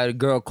people. I had a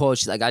girl call.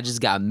 She's like, I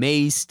just got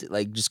maced.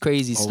 Like, just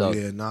crazy stuff. Oh,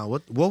 yeah, nah.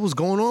 What was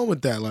going on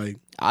with that? Like,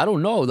 I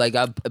don't know. Like,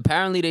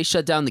 apparently they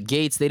shut down the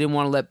gates. They didn't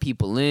want to let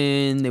people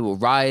in. They were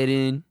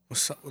rioting.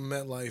 What's up with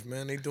MetLife,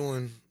 man? They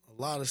doing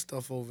a lot of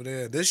stuff over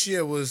there. This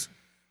year was,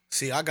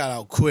 see, I got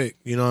out quick.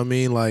 You know what I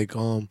mean? Like,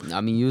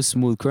 I mean, you a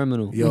smooth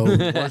criminal. Yo,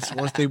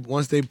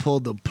 once they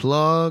pulled the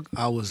plug,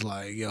 I was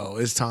like, yo,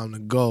 it's time to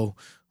go.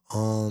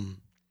 I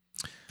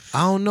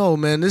don't know,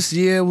 man. This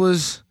year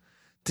was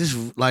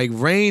like,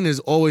 Rain is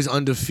always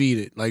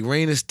undefeated. Like,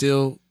 Rain is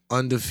still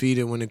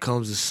undefeated when it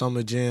comes to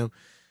Summer Jam.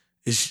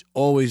 It's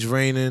always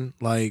raining.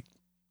 Like,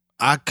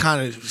 I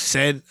kind of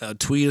said a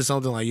tweet or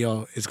something like,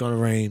 yo, it's gonna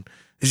rain.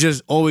 It's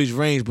just always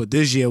rains, but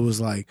this year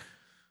was like,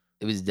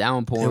 it was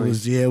downpouring.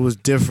 It was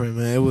different,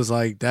 man. It was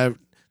like that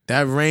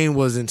rain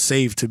wasn't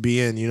safe to be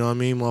in. You know what I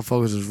mean?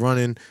 Motherfuckers was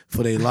running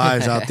for their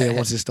lives out there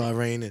once it started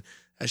raining.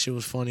 That shit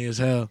was funny as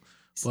hell.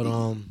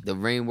 But the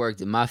rain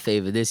worked in my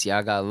favor this year.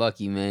 I got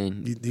lucky,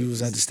 man. You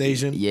was at the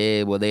station?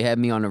 Yeah, well, they had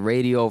me on the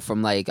radio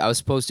from I was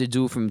supposed to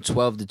do from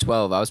 12 to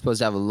 12. I was supposed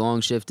to have a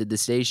long shift at the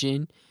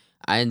station.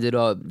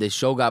 The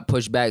show got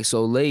pushed back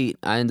so late,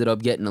 I ended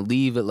up getting to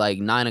leave at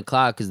 9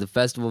 o'clock because the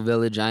Festival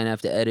Village, I didn't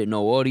have to edit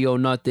no audio,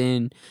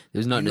 nothing.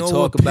 There's nothing to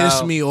talk about. What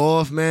pissed me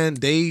off, man?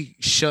 They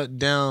shut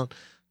down,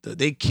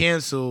 they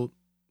canceled,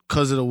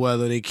 because of the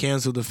weather, they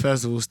canceled the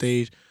festival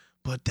stage,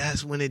 but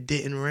that's when it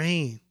didn't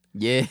rain.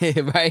 Yeah,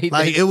 right.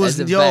 It was,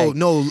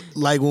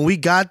 when we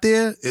got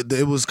there,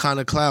 it was kind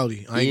of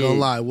cloudy. I ain't gonna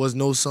lie, it was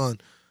no sun.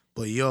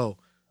 But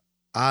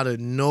out of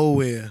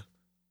nowhere,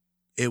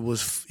 it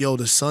was,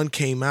 the sun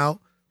came out.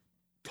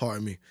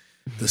 Pardon me.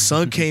 The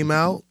sun came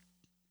out,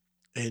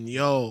 and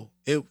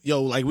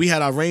we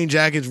had our rain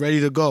jackets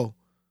ready to go.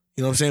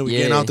 You know what I'm saying? We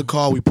getting out the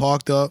car, we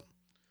parked up,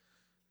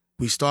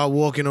 we start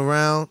walking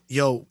around.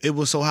 It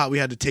was so hot we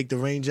had to take the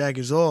rain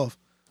jackets off.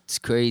 It's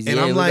crazy. And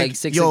I'm like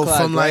 6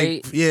 o'clock,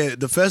 right?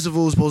 The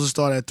festival was supposed to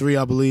start at 3,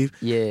 I believe.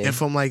 Yeah. And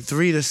from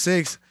 3 to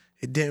 6,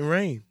 it didn't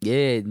rain.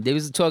 Yeah, they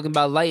was talking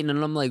about lightning,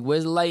 and I'm like,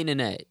 where's the lightning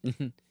at?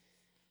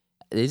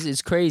 This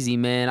is crazy,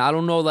 man. I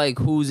don't know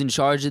who's in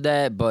charge of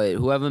that, but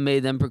whoever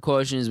made them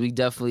precautions, we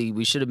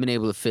should have been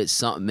able to fit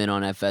something in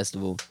on that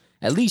festival.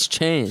 At least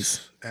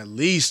Chance.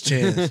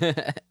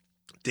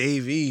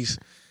 Dave East.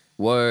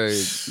 Word.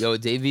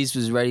 Dave East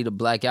was ready to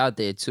black out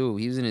there too.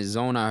 He was in his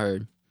zone, I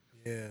heard.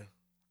 Yeah.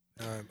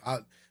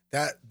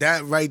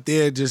 That right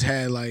there just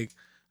had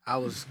I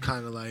was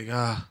kind of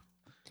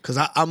because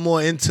I'm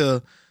more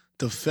into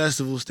the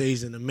festival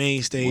stage than the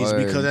main stage.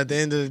 Word. Because at the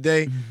end of the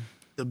day,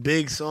 the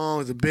big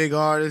songs, the big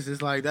artists,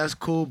 it's that's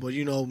cool. But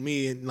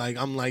me and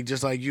I'm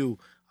just like you.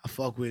 I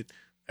fuck with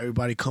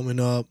everybody coming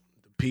up,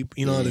 the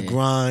people, the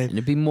grind. And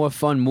it'd be more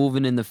fun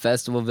moving in the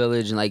festival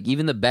village and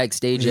even the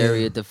backstage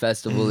area at the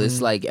festival.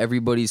 Mm-hmm. It's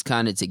everybody's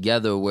kind of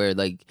together. Where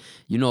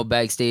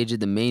backstage at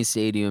the main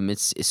stadium,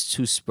 it's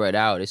too spread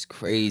out. It's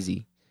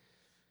crazy.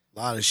 A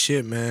lot of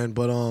shit, man.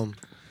 But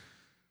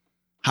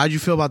how'd you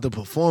feel about the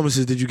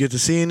performances? Did you get to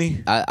see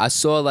any? I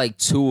saw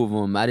 2 of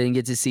them. I didn't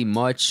get to see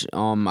much.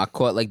 I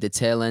caught the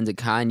tail end of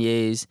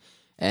Kanye's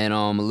and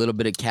a little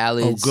bit of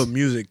Khaled's. Oh, good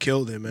music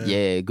killed it, man.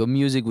 Yeah, good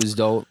music was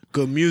dope.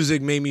 Good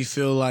music made me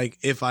feel like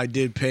if I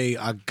did pay,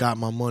 I got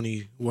my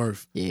money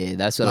worth. Yeah,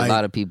 that's what a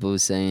lot of people were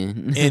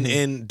saying.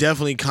 and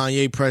definitely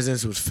Kanye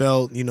presence was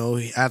felt.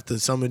 After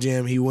Summer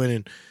Jam, he went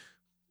and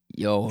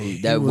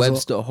that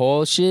Webster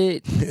Hall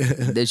shit,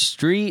 the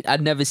street.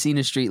 I'd never seen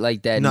a street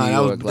like that in New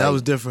York. That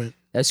was different.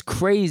 That's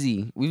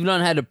crazy. We've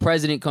done had a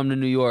president come to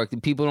New York. The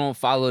people don't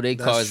follow their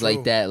cars true.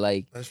 like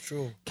that. That's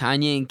true.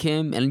 Kanye and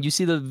Kim, and you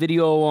see the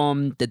video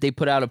that they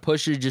put out of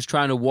Pusha just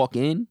trying to walk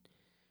in.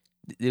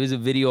 There was a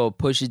video of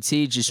Pusha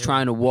T just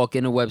trying to walk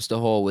into Webster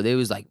Hall where they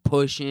was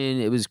pushing.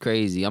 It was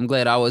crazy. I'm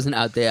glad I wasn't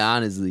out there,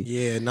 honestly.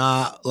 Yeah,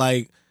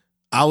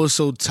 I was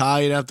so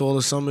tired after all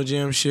the Summer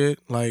Jam shit.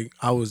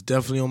 I was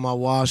definitely on my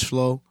wash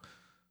flow.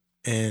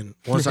 And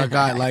once I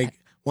got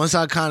once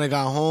I kind of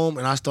got home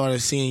and I started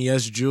seeing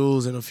Yes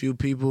Jules and a few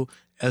people,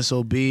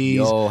 SOBs.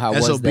 How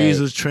was SOBs that?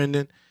 was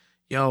trending.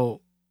 I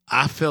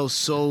was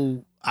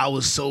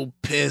so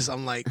pissed.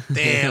 I'm like,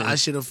 damn, I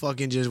should have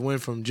fucking just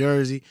went from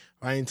Jersey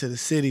right into the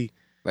city.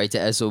 Right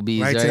to SOBs,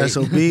 right? to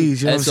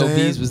SOBs, you know what I'm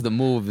saying? SOBs was the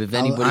move. If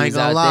anybody I was ain't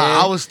gonna out lie. there.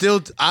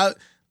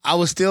 I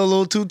was still a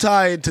little too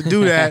tired to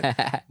do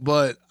that,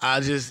 but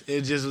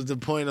it just was the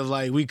point of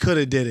we could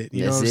have did it.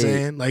 You know what I'm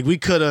saying?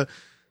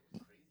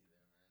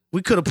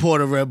 We could have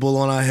poured a Red Bull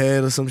on our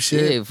head or some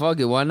shit. Yeah, fuck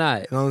it, why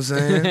not? You know what I'm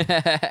saying?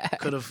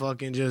 Could have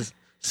fucking just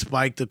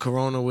spiked the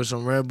Corona with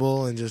some Red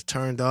Bull and just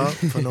turned up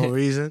for no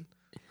reason.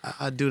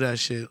 I do that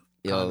shit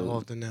kind of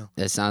often now.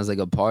 That sounds like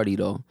a party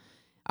though.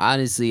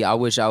 Honestly, I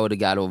wish I would have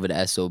got over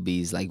the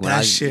SOBs. When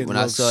I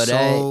saw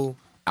that,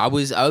 I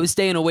was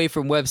staying away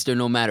from Webster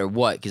no matter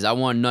what because I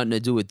want nothing to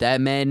do with that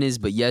madness.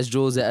 But Yes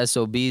Jules at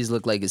SOBs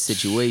looked like a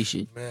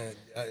situation. Man,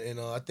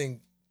 I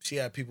think she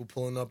had people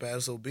pulling up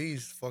at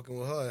SOBs fucking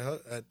with her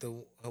at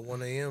her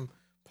 1 a.m.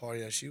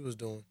 party that she was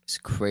doing. It's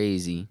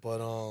crazy. But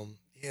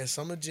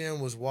Summer Jam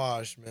was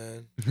washed,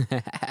 man.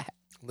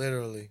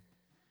 Literally.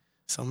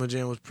 Summer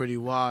Jam was pretty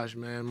washed,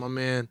 man. My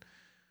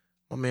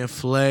man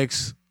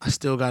Flex, I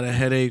still got a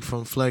headache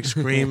from Flex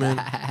screaming.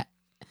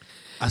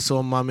 I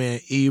saw my man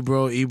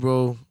Ebro.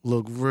 Ebro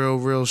look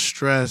real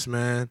stressed,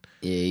 man.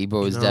 Yeah,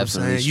 Ebro is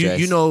definitely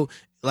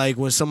stressed.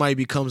 When somebody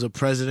becomes a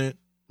president,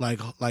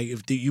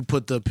 if you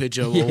put the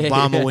picture of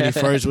Obama when he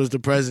first was the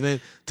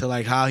president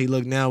to how he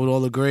looked now with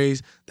all the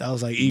grays, that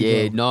was Ebro.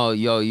 Yeah, no,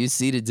 you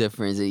see the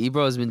difference.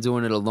 Ebro's been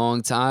doing it a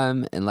long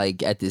time, and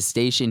at this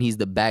station, he's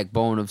the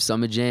backbone of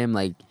Summer Jam.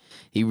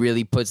 He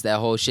really puts that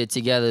whole shit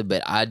together,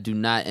 but I do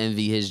not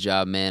envy his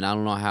job, man. I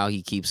don't know how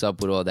he keeps up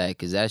with all that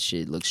because that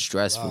shit looks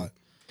stressful.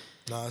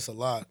 Nah, it's a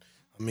lot.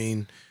 I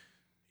mean,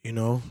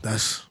 I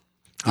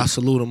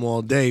salute him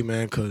all day,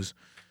 man, because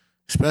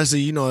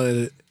especially,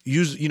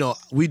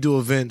 we do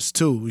events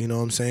too, you know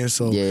what I'm saying?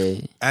 So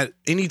at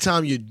any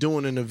time you're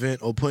doing an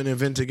event or putting an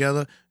event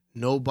together,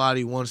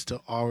 nobody wants to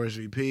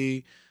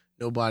RSVP.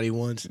 Nobody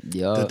wants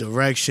the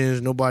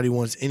directions. Nobody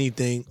wants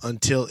anything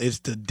until it's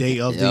the day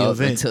of the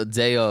event. Until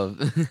day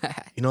of.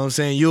 You know what I'm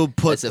saying? You'll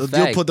put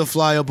the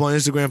fly up on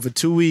Instagram for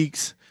 2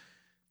 weeks.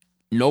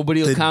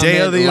 Nobody will the comment, day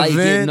of the like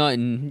event, it,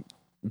 nothing.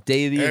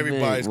 Day of the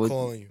everybody's event.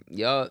 calling you.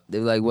 Yo,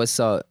 they're like, what's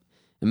up?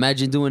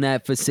 Imagine doing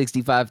that for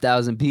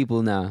 65,000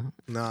 people now.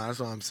 Nah, that's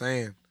what I'm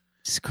saying.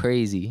 It's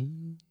crazy.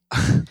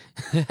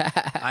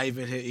 I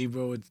even hit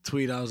Ebro with the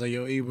tweet. I was like,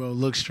 yo, Ebro,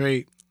 look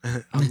straight.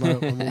 I'm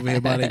over here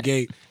by the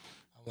gate.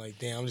 I'm like,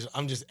 damn,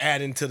 I'm just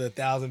adding to the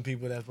 1,000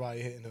 people that's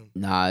probably hitting him.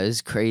 Nah,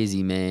 it's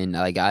crazy, man.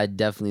 Like, I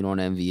definitely don't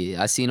envy it.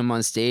 I seen him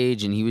on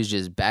stage, and he was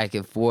just back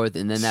and forth,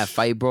 and then that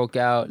fight broke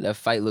out. That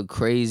fight looked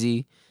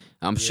crazy.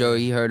 I'm sure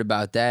he heard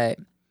about that.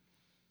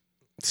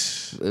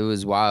 It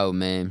was wild,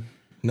 man.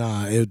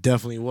 Nah, it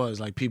definitely was.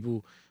 Like,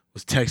 people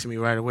was texting me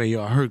right away.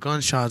 Yo, I heard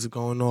gunshots are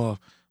going off.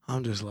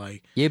 I'm just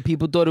like... Yeah,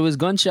 people thought it was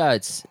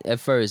gunshots at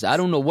first. I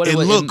don't know what it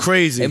was. It looked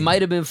crazy. It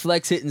might have been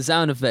Flex hitting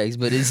sound effects,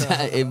 but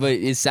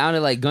it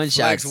sounded like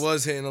gunshots. Flex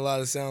was hitting a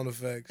lot of sound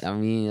effects. I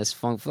mean, that's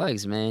Funk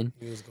Flex, man.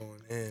 He was going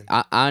in.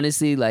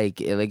 Honestly,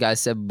 like I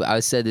said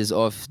this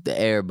off the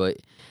air, but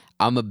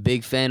I'm a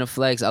big fan of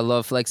Flex. I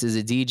love Flex as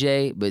a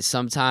DJ, but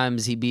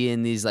sometimes he be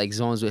in these like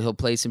zones where he'll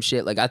play some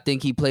shit. Like I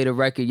think he played a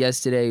record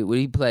yesterday. What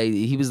he played?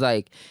 He was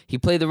like, he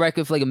played the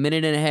record for like a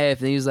minute and a half,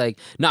 and he was like,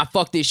 "Nah,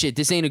 fuck this shit.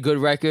 This ain't a good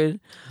record."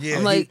 Yeah,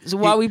 I'm like, so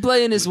why are we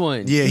playing this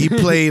one? Yeah, he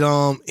played.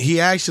 He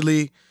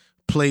actually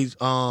played.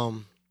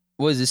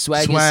 What is it?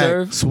 Swag and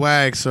Surf?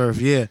 Swag Surf.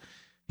 Yeah.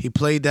 He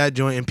played that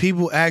joint, and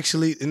people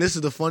actually, and this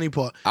is the funny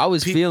part. I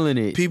was feeling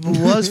it. People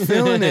was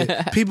feeling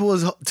it. People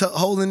was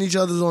holding each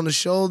other on the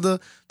shoulder.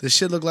 The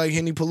shit looked like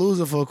Henny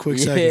Palooza for a quick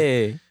second.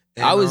 Yeah.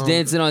 And, I was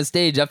dancing on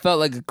stage. I felt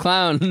like a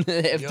clown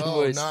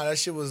afterwards. Yo, nah, that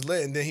shit was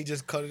lit. And then he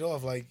just cut it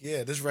off like,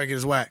 yeah, this record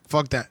is whack.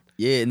 Fuck that.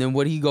 Yeah, and then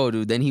what'd he go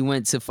to? Then he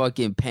went to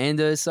fucking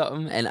Panda or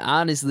something. And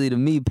honestly, to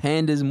me,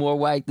 Panda's more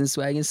whack than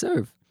Swag and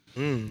Surf.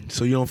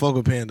 So you don't fuck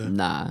with Panda?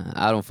 Nah,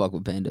 I don't fuck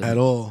with Panda. At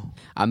all?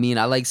 I mean,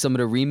 I like some of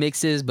the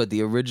remixes, but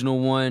the original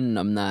one,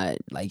 I'm not,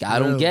 like, I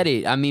don't get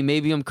it. I mean,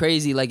 maybe I'm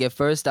crazy. Like, at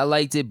first, I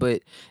liked it,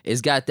 but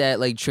it's got that,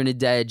 like,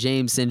 Trinidad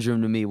James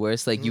syndrome to me, where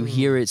it's like you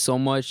hear it so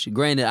much.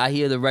 Granted, I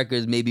hear the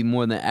records maybe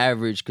more than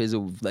average because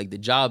of, like, the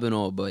job and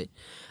all, but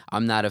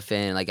I'm not a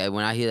fan. Like,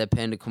 when I hear that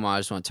Panda come on, I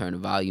just want to turn the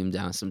volume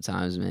down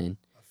sometimes, man.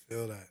 I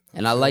feel that.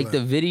 And I like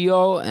the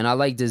video, and I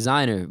like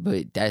Designer,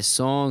 but that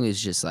song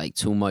is just, like,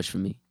 too much for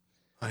me.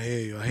 I hear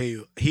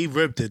you. He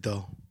ripped it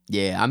though.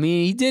 Yeah, I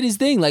mean, he did his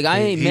thing. Like, I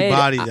ain't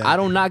mad. I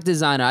don't knock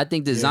Designer. I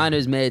think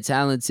Designer's mad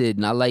talented,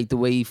 and I like the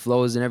way he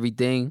flows and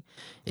everything.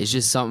 It's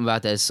just something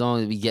about that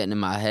song that be getting in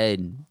my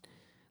head.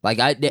 Like,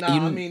 I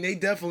mean, they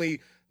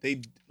definitely,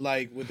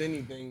 like, with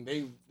anything,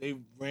 they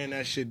ran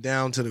that shit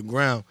down to the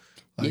ground.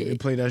 Like, they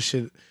play that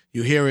shit.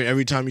 You hear it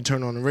every time you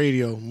turn on the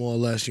radio, more or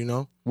less, you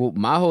know? Well,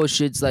 my whole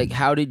shit's like,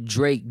 how did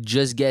Drake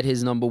just get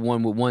his number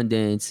one with One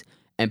Dance,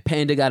 and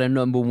Panda got a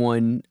number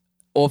one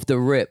off the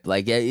rip?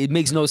 Like, it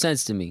makes no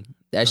sense to me.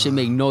 That shit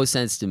make no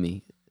sense to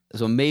me.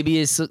 So maybe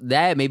it's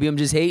that. Maybe I'm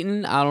just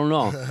hating. I don't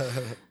know.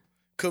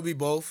 Could be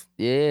both.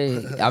 Yeah.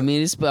 I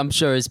mean, I'm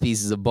sure it's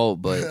pieces of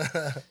both, but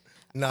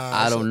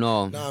I don't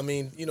know. Nah, I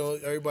mean, you know,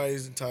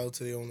 everybody's entitled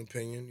to their own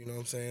opinion. You know what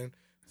I'm saying?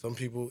 Some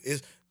people...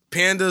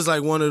 Panda's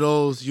like one of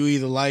those, you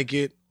either like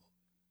it.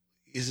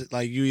 Is it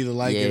like you either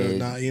like it or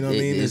not? You know what I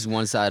mean? It's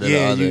one side or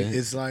the other.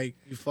 It's like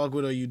you fuck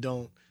with it or you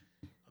don't.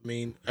 I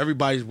mean,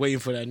 everybody's waiting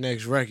for that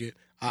next record.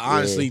 I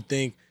honestly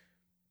think,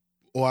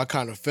 or I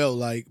kind of felt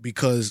like,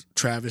 because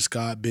Travis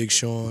Scott, Big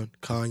Sean,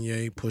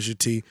 Kanye, Pusha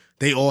T,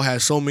 they all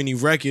had so many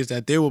records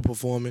that they were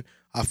performing,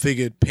 I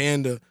figured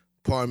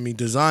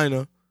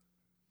Designer,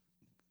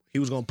 he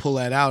was going to pull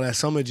that out at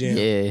Summer Jam.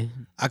 Yeah.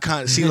 I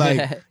kind of see,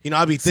 like, you know,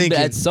 I be thinking.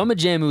 At Summer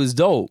Jam, it was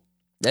dope.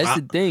 That's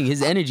the thing.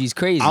 His energy's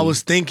crazy. I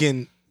was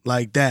thinking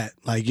like that.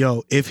 Like,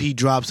 yo, if he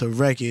drops a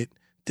record,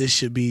 this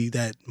should be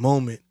that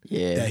moment.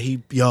 Yeah.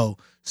 That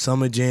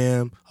Summer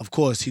Jam, of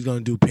course, he's going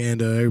to do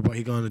Panda. Everybody,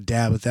 he's going to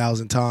dab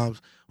 1,000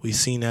 times. We've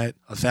seen that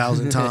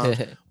 1,000 times.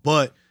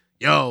 But,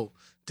 yo,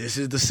 this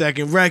is the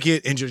second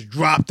record, and just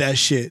drop that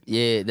shit.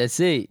 Yeah, that's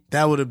it.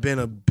 That would have been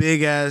a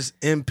big-ass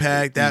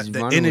impact.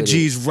 The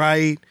energy's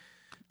right.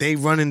 They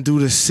running through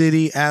the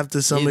city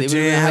after Summer Jam.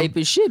 They were hype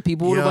as shit.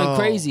 People would have went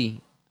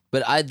crazy.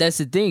 But that's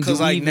the thing. Because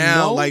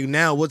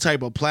now, what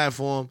type of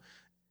platform,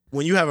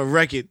 when you have a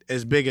record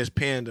as big as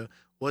Panda,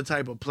 what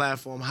type of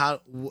platform,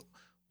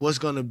 what's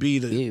going to be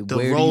the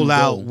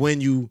rollout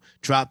when you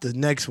drop the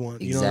next one?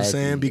 You know what I'm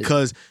saying?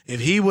 Because if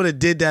he would have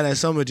did that at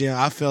Summer Jam,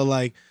 I felt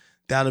like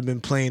that would have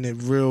been playing it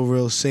real,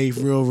 real safe,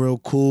 real, real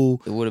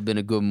cool. It would have been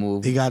a good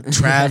move. He got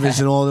Travis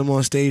and all them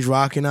on stage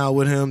rocking out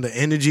with him. The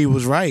energy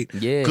was right.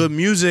 Yeah. Good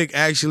music,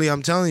 actually,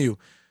 I'm telling you.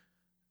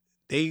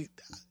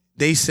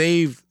 They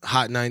saved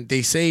Hot 9.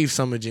 They saved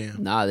Summer Jam.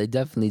 Nah, they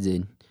definitely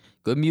did.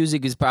 Good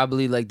music is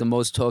probably like the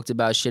most talked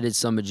about shit at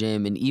Summer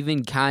Jam, and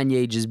even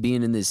Kanye just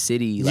being in this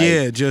city.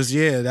 Like,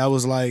 that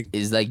was like...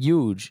 is like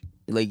huge.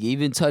 Like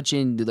even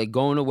touching, like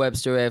going to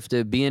Webster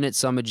after being at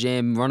Summer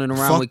Jam, running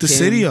around with the Kim.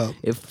 city up.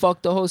 It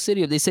fucked the whole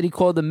city up. They said he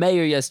called the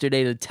mayor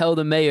yesterday to tell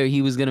the mayor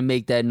he was gonna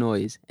make that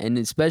noise, and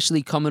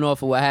especially coming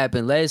off of what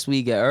happened last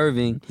week at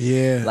Irving.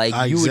 Yeah,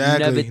 like you would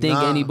never think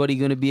anybody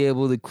gonna be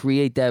able to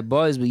create that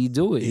buzz, but you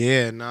do it.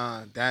 Yeah,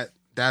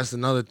 that's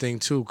another thing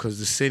too, cause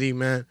the city,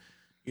 man,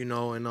 you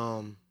know,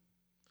 and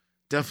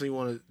definitely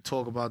want to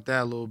talk about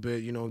that a little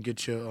bit. You know,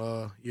 get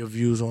your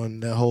views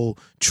on that whole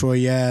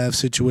Troy Ave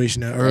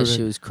situation at Irving. That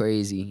shit was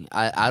crazy.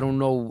 I don't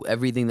know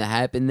everything that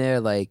happened there.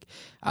 Like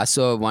I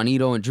saw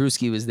Juanito and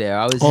Drewski was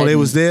there. They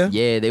was there?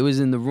 Yeah, they was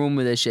in the room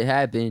where that shit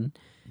happened.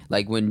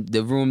 Like when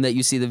the room that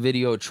you see the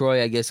video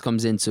Troy, I guess,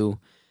 comes into.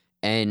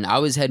 And I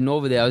was heading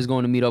over there. I was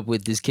going to meet up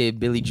with this kid,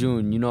 Billy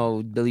June. You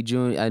know, Billy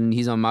June, and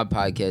he's on my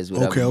podcast.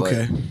 Whatever,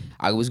 okay.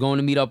 I was going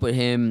to meet up with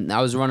him.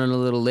 I was running a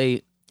little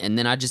late. And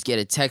then I just get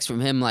a text from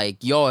him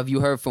like, yo, have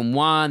you heard from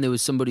Juan? There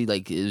was somebody,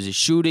 like, it was a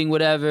shooting,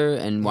 whatever.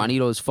 And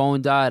Juanito's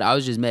phone died. I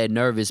was just mad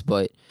nervous.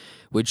 But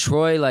with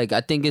Troy, like,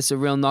 I think it's a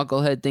real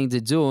knucklehead thing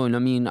to do. And, I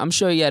mean, I'm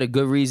sure he had a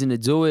good reason to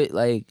do it.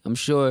 Like, I'm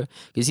sure.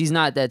 Because he's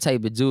not that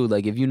type of dude.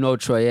 Like, if you know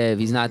Troy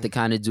Ave, he's not the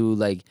kind of dude,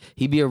 like,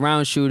 he be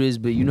around shooters,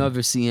 but you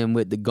never see him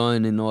with the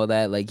gun and all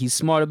that. Like, he's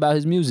smart about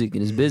his music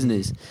and his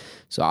business.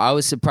 So I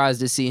was surprised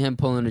to see him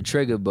pulling the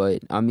trigger.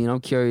 But, I mean, I'm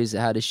curious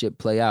how this shit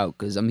play out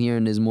because I'm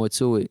hearing there's more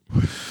to it.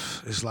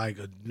 It's like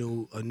a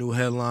new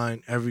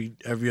headline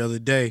every other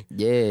day.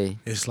 Yeah.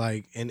 It's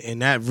like,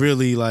 and that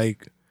really,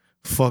 like,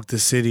 fucked the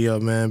city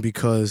up, man,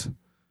 because,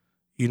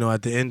 you know,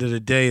 at the end of the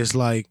day, it's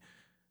like,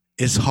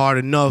 it's hard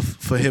enough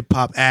for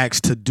hip-hop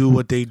acts to do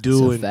what they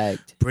do and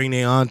bring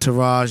their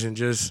entourage and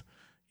just,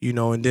 you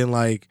know, and then,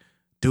 like,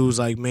 dudes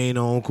like Maine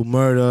or Uncle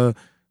Murder,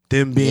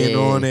 them being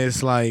on it,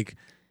 it's like,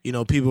 you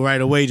know, people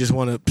right away just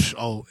want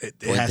to,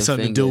 it has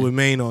something to do with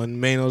Mano. And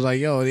Mano's like,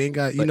 yo, they ain't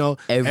got, you know.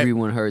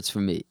 Everyone hurts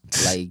from it.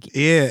 Like,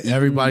 yeah,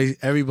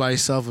 everybody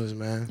suffers,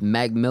 man.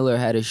 Mac Miller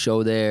had a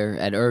show there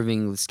at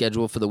Irving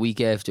scheduled for the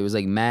week after. It was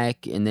like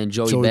Mac and then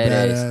Joey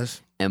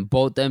Badass. And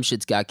both them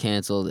shits got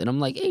canceled. And I'm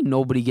like, ain't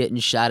nobody getting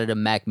shot at a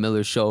Mac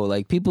Miller show.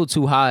 Like, people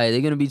too high. They're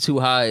going to be too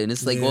high. And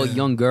it's like all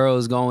young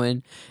girls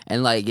going.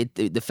 And, like,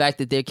 the fact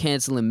that they're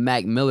canceling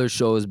Mac Miller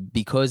shows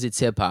because it's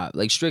hip-hop,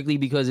 like, strictly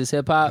because it's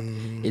hip-hop,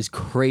 is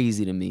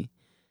crazy to me.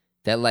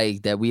 That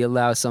we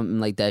allow something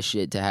like that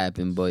shit to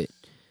happen. But,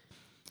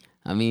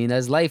 I mean,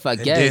 that's life, I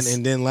guess.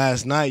 And then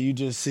last night, you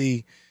just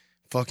see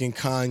fucking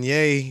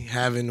Kanye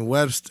having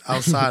Webster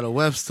outside of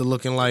Webster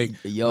looking like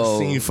a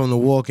scene from The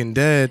Walking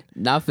Dead.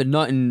 Not for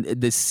nothing,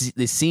 the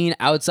scene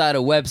outside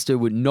of Webster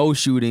with no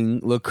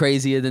shooting look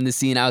crazier than the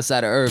scene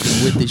outside of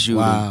Irving with the shooting.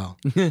 Wow.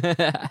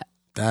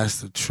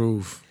 That's the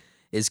truth.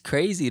 It's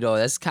crazy, though.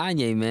 That's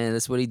Kanye, man.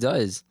 That's what he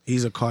does.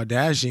 He's a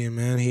Kardashian,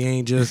 man. He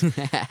ain't just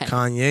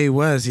Kanye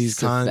West. He's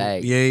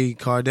Kanye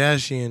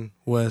Kardashian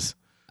West.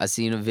 I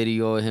seen a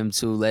video of him,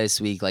 too,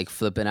 last week, like,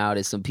 flipping out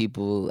at some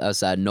people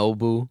outside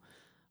Nobu.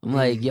 I'm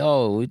like,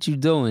 yo, what you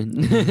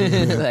doing?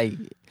 Like,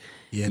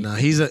 yeah, nah,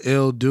 he's an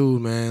ill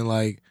dude, man.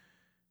 Like,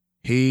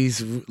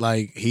 he's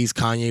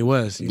Kanye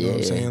West. You know what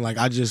I'm saying? Like,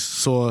 I just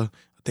saw, I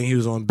think he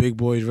was on Big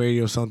Boy's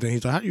radio or something.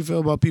 He's like, how do you feel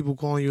about people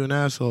calling you an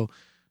asshole?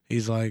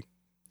 He's like,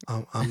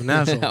 I'm an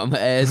asshole. I'm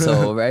an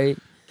asshole, right?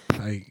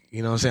 Like,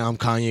 you know what I'm saying? I'm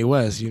Kanye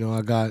West. You know,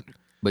 I got.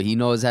 But he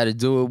knows how to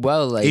do it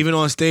well. Like, even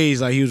on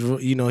stage, like, he was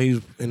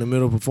in the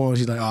middle of performance.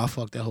 He's like, oh, I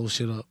fucked that whole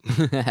shit up.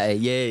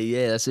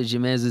 yeah, that's what your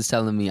man was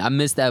telling me. I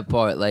missed that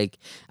part. Like,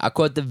 I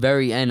caught the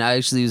very end. I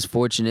actually was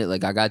fortunate.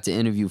 Like, I got to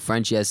interview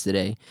French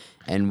yesterday,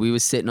 and we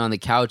was sitting on the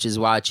couches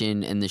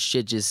watching, and the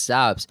shit just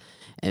stops.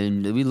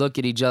 And we look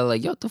at each other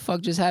like, yo, what the fuck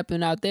just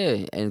happened out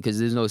there? And because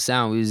there's no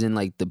sound. We was in,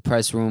 like, the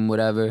press room,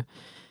 whatever.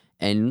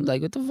 And,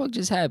 like, what the fuck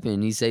just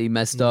happened? He said he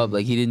messed up.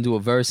 Like, he didn't do a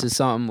verse or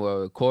something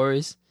or a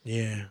chorus.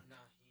 Yeah.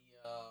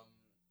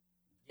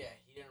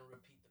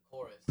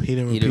 He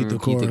didn't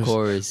repeat the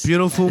chorus.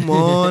 Beautiful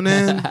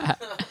morning.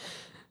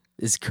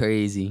 It's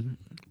crazy.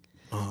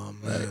 Oh,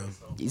 man.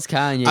 He's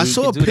Kanye. I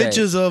saw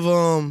pictures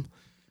of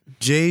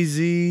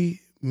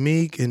Jay-Z,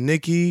 Meek, and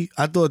Nicki.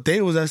 I thought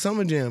they was at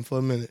Summer Jam for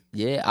a minute.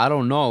 Yeah, I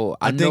don't know.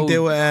 I think they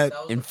were at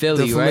in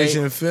Philly, the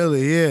Formation in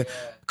Philly, yeah.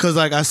 Because,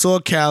 like, I saw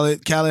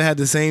Khaled. Khaled had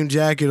the same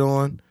jacket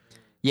on.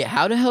 Yeah,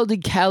 how the hell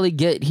did Khaled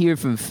get here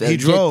from Philly? He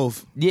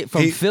drove.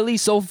 From Philly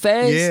so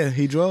fast? Yeah,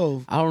 he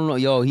drove. I don't know.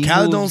 Yo,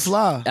 Khaled don't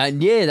fly.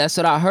 Yeah, that's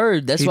what I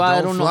heard. That's why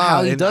I don't know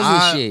how he does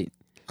this shit.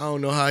 I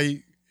don't know how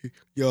he...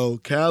 Yo,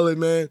 Khaled,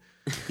 man.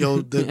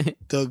 Yo,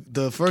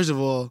 the first of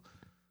all,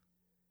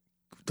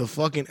 the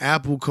fucking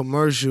Apple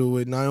commercial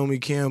with Naomi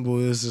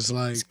Campbell is just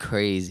like... It's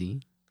crazy.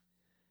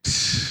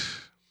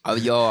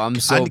 Yo, I'm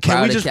so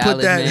proud of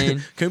Khaled,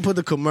 man. Can we put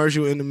the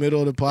commercial in the middle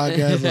of the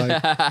podcast?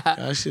 Like,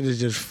 that shit is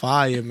just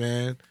fire,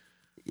 man.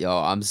 Yo,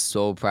 I'm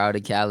so proud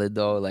of Khaled,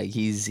 though. Like,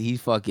 he's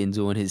fucking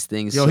doing his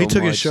thing so much. Yo, he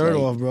took his shirt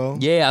off, bro.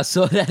 Yeah, I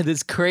saw that.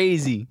 That's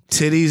crazy.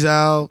 Titties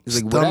out,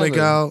 stomach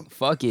out.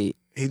 Fuck it.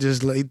 He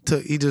just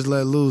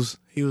let loose.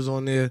 He was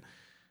on there.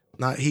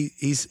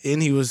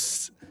 He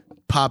was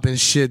popping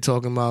shit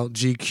talking about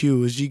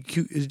GQ. Is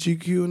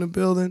GQ in the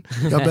building?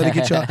 Y'all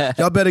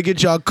better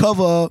get y'all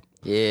cover up.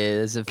 Yeah,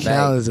 that's a fact.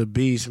 Cal is a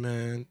beast,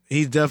 man.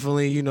 He's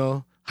definitely, you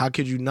know, how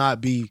could you not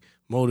be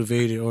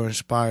motivated or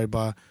inspired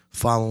by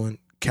following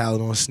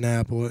Khaled on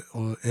Snap or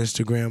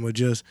Instagram, or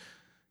just,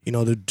 you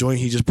know, the joint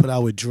he just put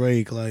out with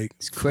Drake, like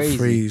it's crazy.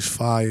 Freeze,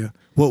 fire.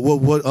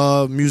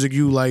 What music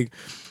you like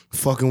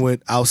fucking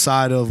with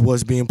outside of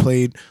what's being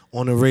played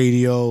on the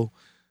radio?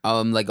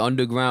 Like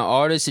underground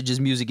artists or just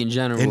music in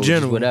general? In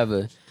general. Just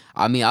whatever.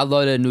 I mean, I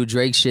love that new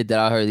Drake shit that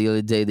I heard the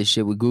other day. The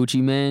shit with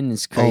Gucci Mane.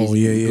 It's crazy. Oh,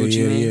 yeah,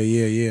 Gucci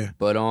Mane. yeah.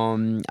 But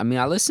I mean,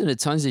 I listen to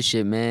tons of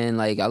shit, man.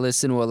 Like I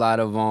listen to a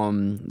lot of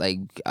like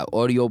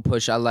audio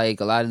push. I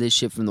like a lot of this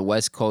shit from the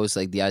West Coast,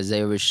 like the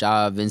Isaiah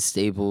Rashad, Vince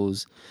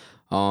Staples.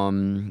 You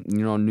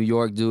know, New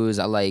York dudes.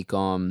 I like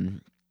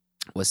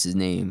what's his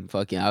name?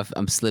 Fucking,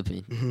 I'm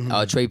slipping.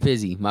 Trey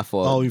Pizzy. My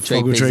fault. Oh, you Trey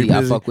fuck with Trey Pizzy.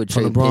 Pizzy I fuck with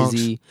from Trey the Bronx.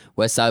 Pizzy.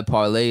 Westside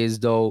Parlay is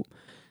dope.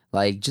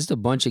 Like, just a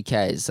bunch of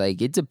cats.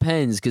 Like, it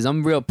depends, because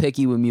I'm real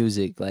picky with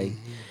music. Like,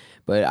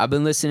 but I've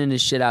been listening to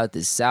shit out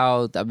the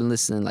South. I've been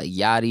listening, like,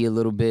 Yachty a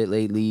little bit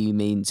lately.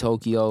 Made in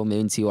Tokyo, made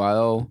in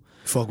TYO.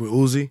 Fuck with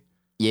Uzi.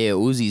 Yeah,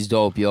 Uzi's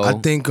dope, yo. I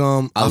think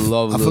I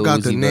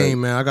forgot the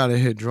name, man. I gotta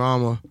hit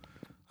Drama.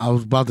 I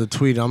was about to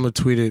tweet it. I'm gonna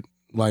tweet it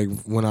like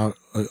when I'm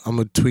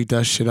gonna tweet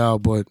that shit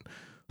out. But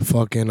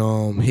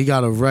fucking he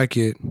got a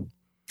record.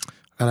 I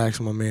gotta ask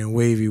my man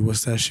Wavy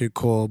what's that shit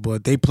called.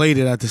 But they played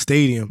it at the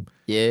stadium.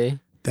 Yeah.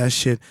 That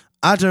shit.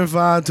 I turned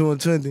 5 to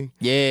 20.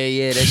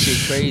 Yeah, that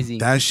shit crazy.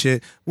 That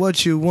shit.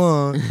 What you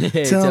want?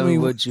 Tell me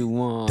what you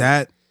want.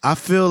 That I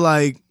feel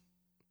like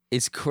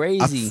it's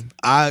crazy.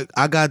 I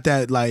got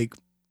that, like,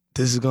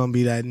 this is gonna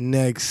be that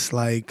next,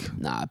 like.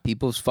 Nah,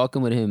 people's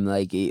fucking with him.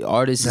 Like,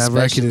 artists that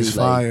especially. Record is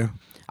fire. Like,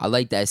 I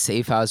like that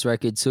Safe House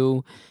record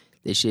too.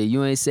 This shit,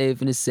 you ain't safe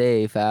in the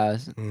safe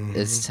house.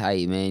 It's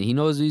tight, man. He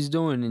knows what he's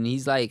doing, and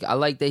he's like, I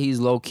like that he's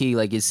low key.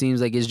 Like, it seems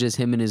like it's just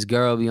him and his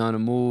girl be on the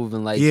move,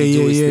 and like, do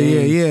his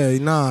thing. Yeah.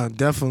 Nah,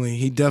 definitely.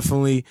 He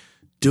definitely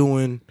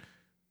doing.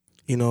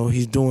 You know,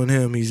 he's doing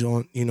him. He's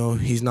on. You know,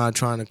 he's not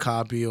trying to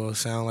copy or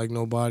sound like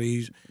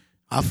nobody.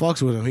 I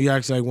fucks with him. He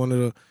acts like one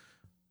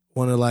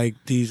of like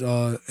these.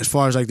 As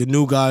far as like the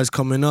new guys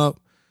coming up,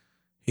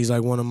 he's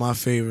like one of my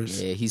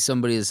favorites. Yeah, he's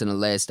somebody that's gonna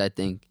last, I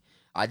think.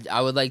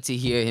 I would like to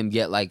hear him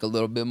get like a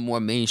little bit more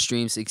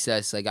mainstream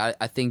success. Like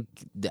I think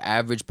the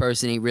average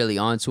person ain't really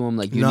onto him.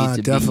 Like you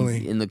need to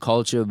be in the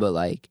culture, but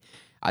like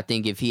I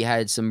think if he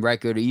had some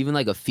record or even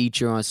like a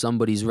feature on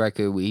somebody's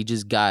record where he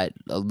just got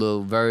a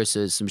little verse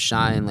or some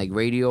shine, like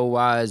radio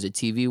wise or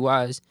TV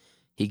wise,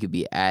 he could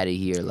be out of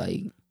here.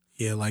 Like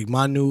yeah, like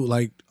my new,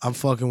 like I'm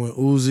fucking with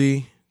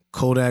Uzi,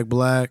 Kodak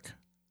Black.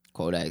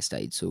 Kodak's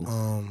tight too.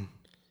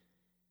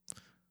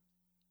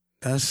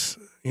 That's,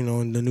 you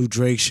know, the new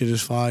Drake shit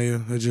is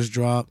fire. It just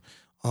dropped.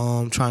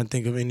 Trying to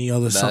think of any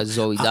other song.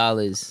 Zoe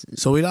Dollars.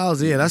 Zoe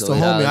Dollars, yeah, that's Zoe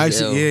the homie.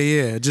 Dollars,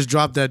 Yeah. Just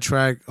dropped that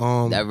track.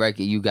 That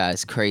record, you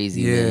guys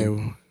crazy,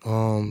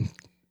 man.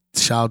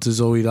 Shout out to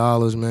Zoe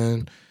Dollars,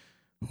 man.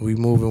 We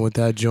moving with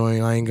that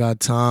joint. I Ain't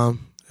Got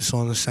Time. It's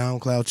on the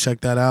SoundCloud.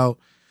 Check that out.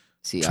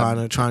 See,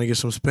 trying to get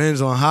some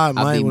spins on Hot,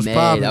 man. I'll be What's mad.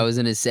 poppin'? I was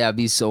gonna say I'd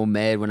be so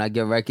mad when I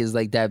get records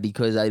like that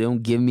because they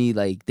don't give me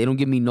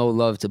no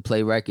love to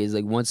play records.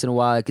 Like once in a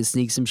while I can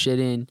sneak some shit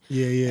in.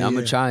 Yeah. I'm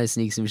gonna try and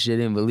sneak some shit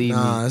in, believe me.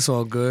 Nah, it's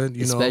all good.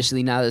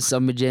 Especially now that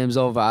Summer Jam's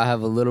over, I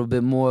have a little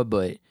bit more,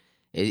 but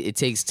it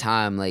takes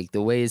time. Like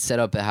the way it's set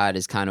up at Hot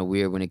is kind of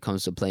weird when it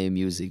comes to playing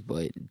music.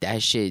 But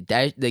that shit,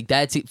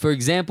 for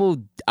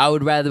example, I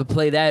would rather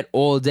play that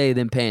all day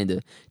than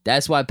Panda.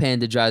 That's why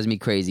Panda drives me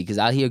crazy because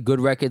I hear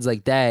good records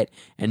like that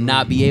and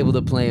not be able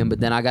to play them, but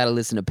then I gotta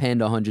listen to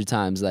Panda 100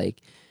 times.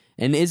 Like,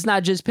 and it's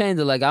not just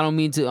Panda. Like I don't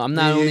mean to. I'm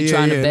not only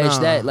trying to bash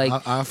that. Like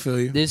I feel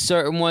you. There's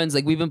certain ones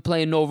like we've been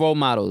playing No Role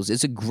Models.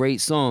 It's a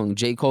great song.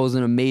 J. Cole's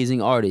an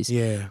amazing artist.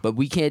 Yeah. But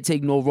we can't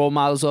take No Role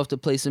Models off to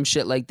play some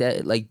shit like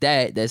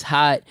that. That's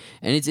hot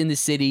and it's in the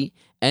city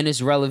and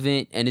it's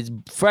relevant and it's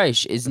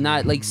fresh. It's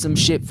not like some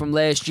shit from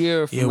last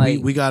year. From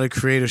we gotta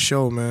create a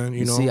show, man.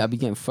 You know. See, I be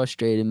getting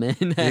frustrated, man.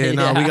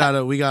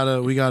 We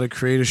gotta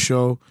create a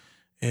show,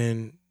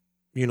 and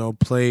you know,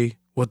 play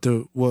what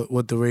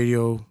the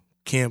radio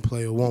can't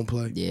play or won't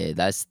play. Yeah,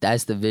 that's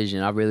the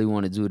vision. I really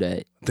want to do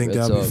that. I think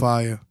that'll be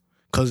fire.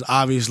 Because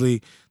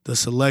obviously the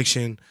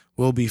selection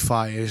will be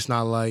fire. It's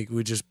not like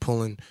we're just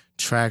pulling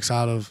tracks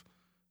out of,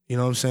 you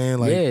know what I'm saying?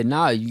 Like, yeah,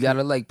 nah, you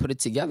gotta like put it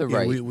together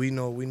right. We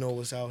know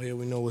what's out here.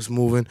 We know what's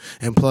moving.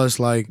 And plus,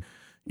 like,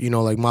 you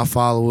know, like my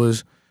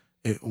followers,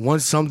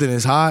 once something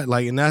is hot,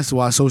 like, and that's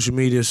why social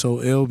media is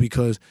so ill,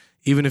 because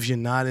even if you're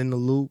not in the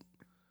loop,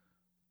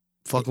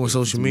 fucking with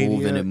social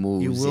media, it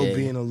moves, you will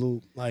be in a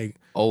loop. Like,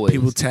 always.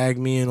 People tag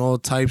me in all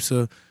types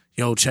of,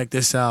 yo, check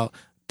this out.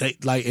 They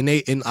like,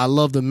 and I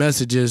love the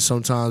messages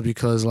sometimes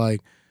because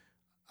like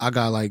I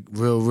got like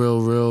real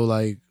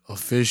like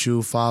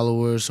official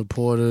followers,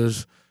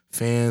 supporters,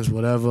 fans,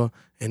 whatever,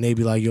 and they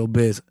be like, yo,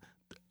 Biz,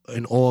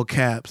 in all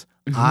caps,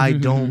 I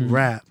don't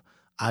rap.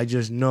 I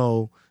just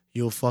know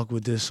you'll fuck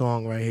with this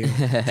song right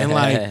here. And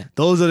like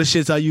those are the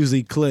shits I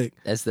usually click.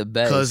 That's the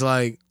best. Because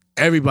like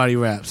everybody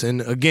raps.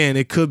 And again,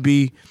 it could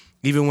be,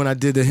 even when I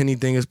did the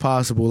Anything Is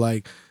Possible,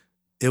 like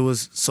it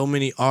was so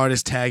many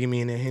artists tagging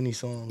me in their Henny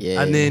song.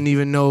 Yeah. I didn't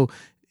even know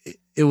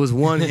it was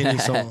one Henny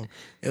song.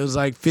 It was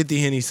like 50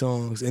 Henny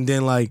songs. And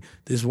then like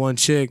this one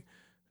chick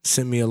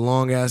sent me a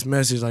long ass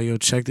message like, yo,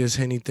 check this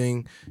Henny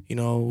thing. You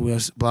know,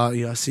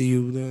 I see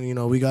you, you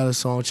know, we got a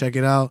song, check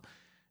it out.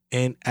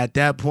 And at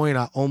that point,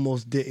 I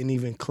almost didn't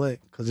even click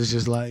because it's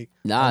just like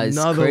it's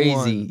another crazy.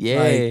 one.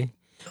 Yeah. Like,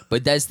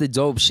 but that's the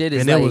dope shit.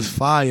 And it was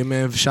fire,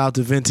 man. Shout out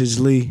to Vintage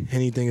Lee.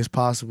 Anything Is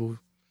Possible.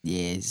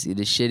 Yeah, see,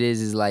 the shit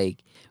is like,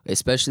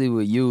 especially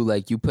with you,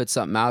 like you put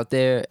something out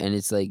there and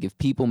it's like if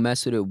people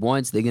mess with it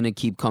once, they're gonna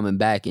keep coming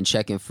back and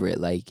checking for it.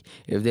 Like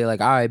if they're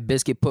like, all right,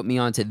 Biscuit put me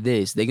onto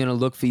this, they're gonna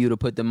look for you to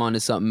put them onto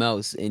something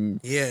else. And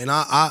yeah, and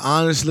I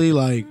honestly,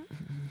 like,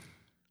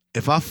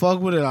 if I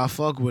fuck with it, I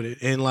fuck with it.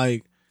 And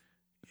like,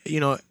 you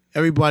know,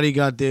 everybody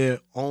got their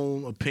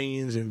own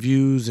opinions and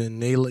views,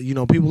 and they, you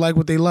know, people like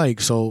what they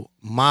like. So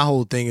my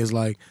whole thing is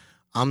like,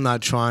 I'm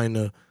not trying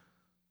to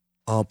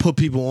put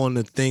people on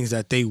the things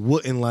that they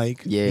wouldn't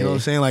like. Yeah. You know what I'm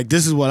saying? Like,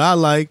 this is what I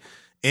like.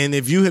 And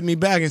if you hit me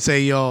back and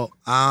say, yo,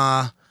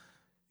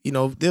 you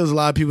know, there was a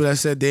lot of people that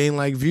said they ain't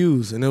like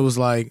Views. And it was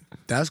like,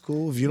 that's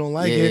cool. If you don't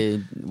like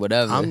it,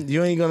 whatever.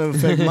 You ain't going to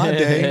affect my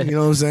day. You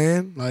know what I'm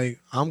saying? Like,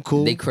 I'm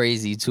cool. They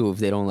crazy, too, if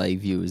they don't like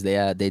Views. They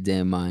out they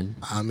damn mind.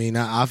 I mean,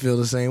 I feel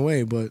the same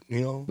way, but,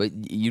 you know. But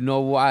you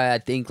know why I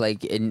think,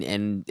 like,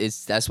 and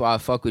that's why I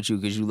fuck with you,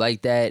 because you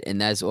like that. And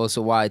that's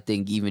also why I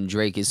think even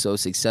Drake is so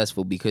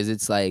successful, because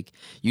it's like,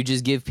 you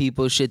just give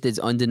people shit that's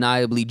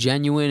undeniably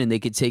genuine, and they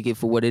could take it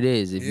for what it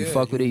is. If you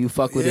fuck with it, you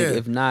fuck with it.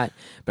 If not.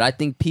 But I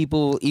think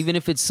people, even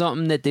if it's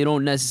something that they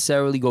don't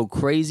necessarily go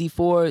crazy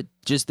for,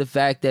 just the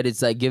fact that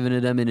it's like giving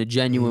it them in a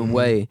genuine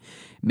way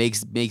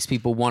makes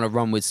people want to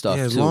run with stuff.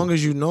 Yeah, as too. long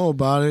as you know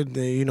about it,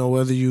 then, you know,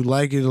 whether you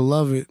like it or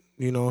love it,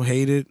 you know,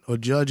 hate it or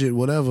judge it,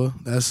 whatever,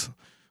 that's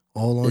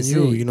all on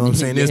you. You know what I'm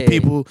saying? There's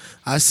people,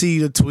 I see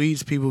the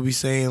tweets, people be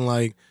saying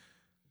like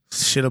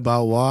shit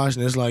about Wash,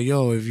 and it's like,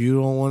 yo, if you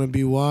don't want to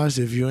be washed,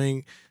 if you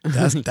ain't,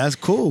 that's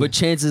cool. But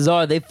chances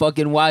are they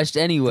fucking washed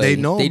anyway.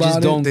 They know about just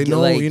it. don't they know,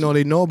 like, you know,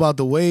 they know about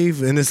the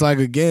wave, and it's like,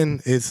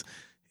 again, it's,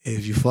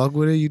 if you fuck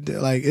with it, you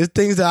like, it's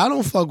things that I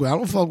don't fuck with. I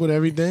don't fuck with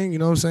everything. You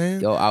know what I'm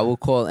saying? Yo, I will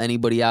call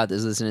anybody out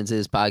that's listening to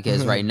this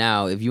podcast right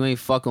now. If you ain't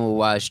fucking with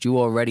Washed, you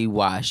already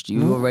washed.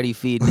 You already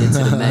feeding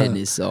into the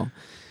madness. So,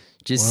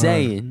 just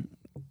saying,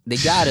 they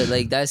got it.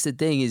 Like, that's the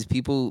thing, is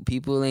people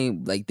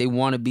ain't like, they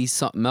want to be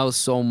something else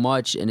so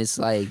much, and it's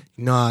like,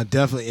 nah,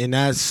 definitely. And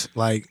that's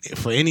like,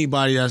 for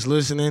anybody that's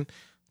listening,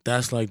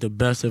 that's like the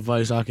best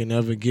advice I can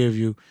ever give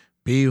you.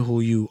 Be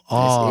who you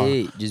are. that's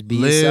it. Just be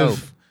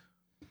yourself.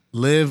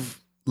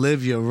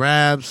 Live your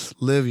raps,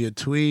 live your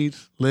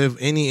tweets, live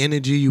any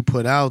energy you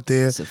put out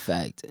there. It's a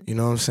fact. You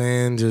know what I'm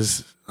saying?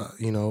 Just,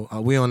 you know,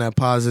 we on that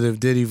positive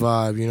Diddy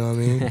vibe, you know what I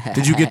mean?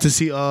 Did you get to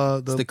see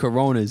it's the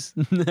Coronas.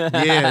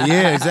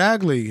 yeah,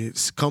 exactly.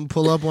 Come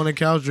pull up on the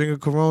couch, drink a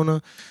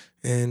Corona,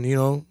 and, you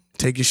know,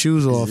 take your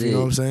shoes off, you know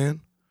what I'm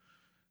saying?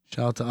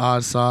 Shout out to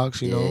Odd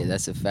Socks, you know? Yeah,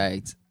 that's a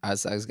fact. Odd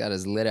Socks got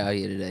us lit out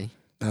here today.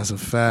 That's a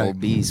fact.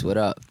 Obese, what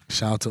up?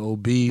 Shout out to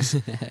Obese,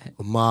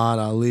 Ahmad,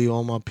 Ali,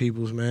 all my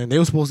peoples, man. They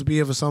were supposed to be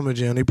here for Summer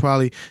Jam. They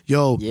probably,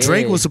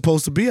 Drake was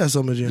supposed to be at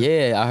Summer Jam.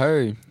 Yeah, I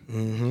heard.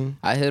 Mm-hmm.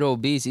 I hit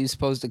Obese. He was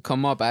supposed to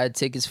come up. I had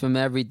tickets from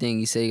everything.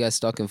 He said he got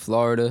stuck in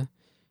Florida.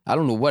 I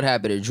don't know what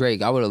happened to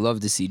Drake. I would have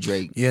loved to see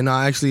Drake. Yeah, no,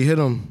 I actually hit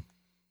him.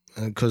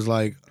 Because,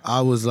 like,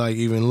 I was, like,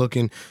 even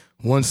looking.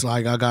 Once,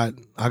 like, I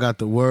got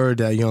the word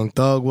that Young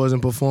Thug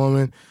wasn't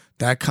performing,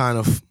 that kind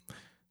of,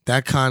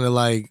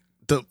 like,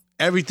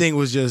 everything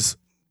was just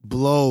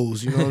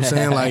blows, you know what I'm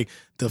saying? Like,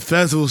 the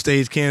festival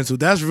stage canceled.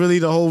 That's really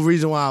the whole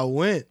reason why I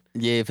went.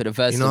 Yeah, for the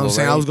festival, you know what I'm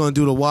saying? right? I was going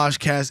to do the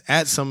WASHEDCAST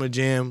at Summer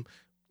Jam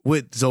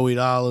with Zoe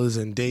Dollars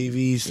and Dave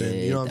East, and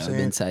you know what I'm saying?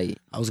 Been tight.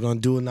 I was going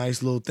to do a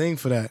nice little thing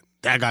for that.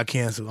 That got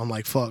canceled. I'm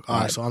like, fuck.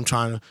 All right, so I'm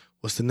trying to,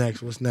 what's next?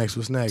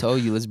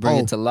 Told you, let's bring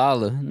it to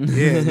Lala.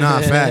 Yeah,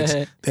 nah, facts.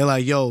 They're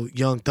like, yo,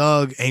 Young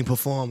Thug ain't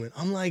performing.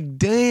 I'm like,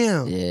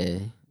 damn. Yeah.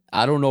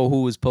 I don't know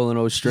who was pulling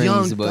those strings,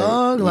 Young but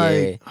Thug, yeah.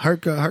 like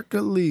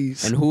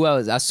Hercules. And who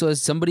else? I saw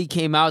somebody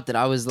came out that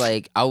I was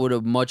like, I would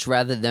have much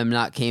rather them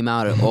not came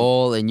out at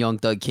all, and Young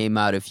Thug came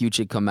out, if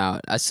Future come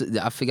out. I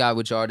forgot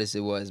which artist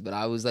it was, but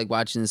I was like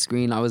watching the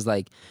screen. I was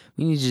like,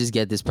 we need to just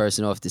get this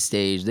person off the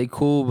stage. They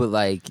cool, but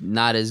like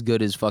not as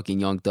good as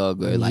fucking Young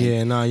Thug or like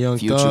Young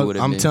Future Thug.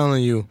 I'm been.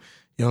 telling you,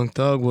 Young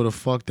Thug would have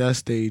fucked that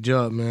stage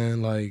up,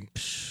 man. Like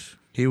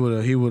he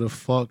would have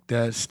fucked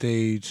that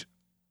stage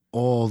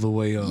all the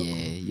way up. Yeah,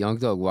 Young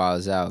Thug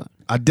wilds out.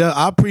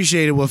 I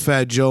appreciated what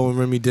Fat Joe and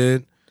Remy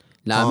did.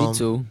 Nah, me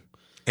too.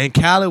 And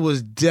Khaled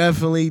was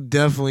definitely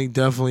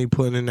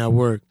putting in that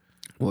work.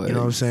 Word. You know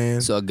what I'm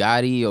saying? So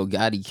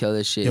Gotti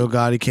killer shit. Yo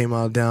Gotti came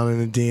out down in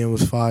the DM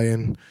was fire.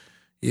 And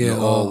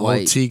All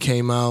white. OT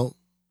came out.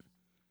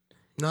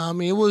 Nah, I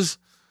mean, it was,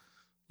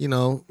 you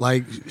know,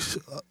 like,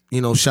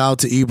 you know, shout out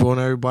to Ebro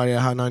and everybody at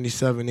Hot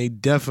 97. They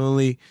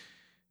definitely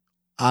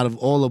out of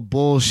all the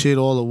bullshit,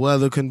 all the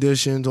weather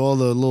conditions, all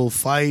the little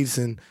fights,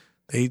 and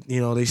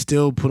they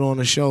still put on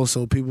a show,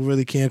 so people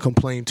really can't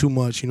complain too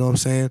much. You know what I'm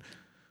saying?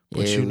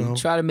 But we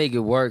try to make it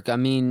work. I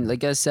mean,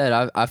 like I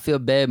said, I feel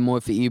bad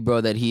more for Ebro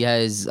that he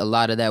has a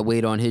lot of that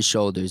weight on his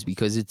shoulders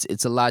because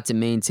it's a lot to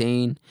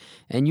maintain.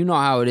 And you know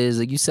how it is.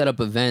 Like, you set up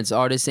events,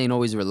 artists ain't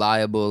always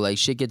reliable. Like,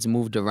 shit gets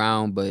moved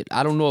around. But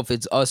I don't know if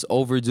it's us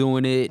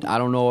overdoing it. I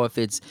don't know if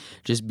it's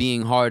just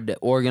being hard to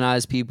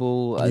organize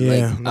people. I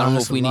don't know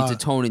if we need to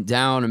tone it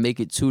down and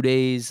make it 2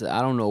 days.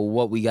 I don't know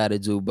what we got to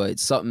do, but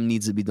something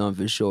needs to be done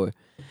for sure.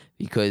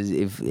 Because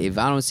if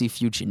I don't see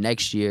Future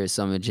next year at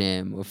Summer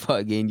Jam or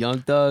fucking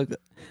Young Thug,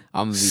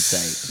 I'm going to be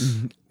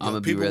tight. I'm going to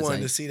be real tight. People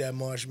wanted to see that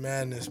March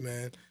Madness,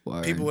 man.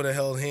 Word. People would have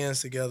held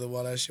hands together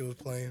while that shit was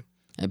playing.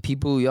 And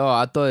people,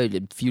 I thought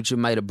Future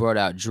might have brought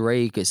out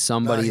Drake or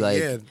somebody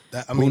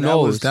who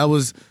knows? That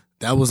was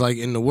like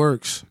in the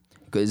works.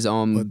 Because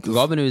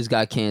Governors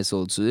got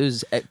canceled, so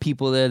there's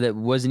people there that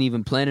wasn't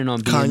even planning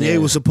on being there.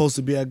 Kanye was supposed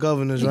to be at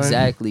Governors, right?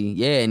 Exactly,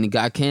 yeah, and it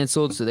got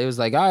canceled, so they was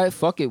like, all right,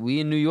 fuck it, we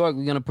in New York,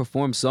 we're gonna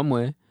perform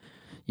somewhere.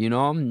 You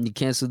know, you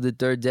canceled the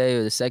third day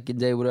or the second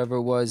day, whatever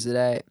it was of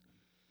that.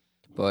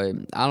 But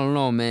I don't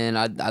know, man.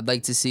 I'd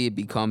like to see it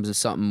becomes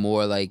something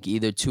more like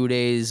either 2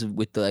 days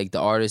with the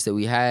artists that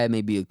we had,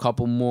 maybe a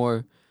couple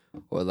more.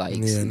 Or like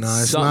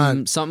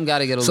something got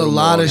to get a little more. It's a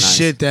lot of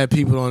shit that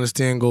people don't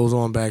understand goes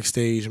on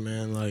backstage,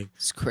 man. Like,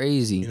 it's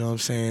crazy. You know what I'm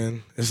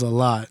saying? It's a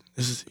lot.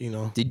 This is,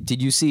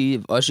 Did you see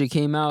if Usher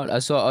came out? I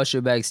saw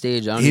Usher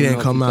backstage. He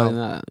didn't come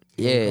out.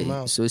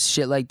 Yeah. So it's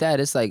shit like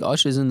that. It's like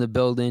Usher's in the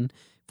building.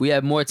 If we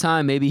had more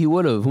time, maybe he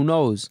would have. Who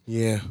knows?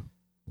 Yeah.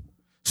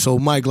 So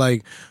Mike,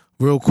 like,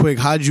 real quick,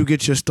 how'd you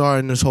get your start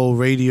in this whole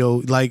radio?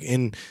 Like,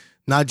 and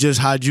not just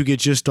how'd you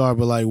get your start,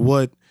 but like,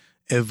 what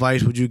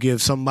advice would you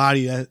give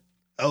somebody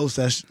else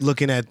that's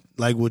looking at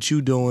like what you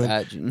doing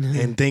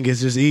and think it's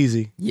just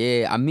easy?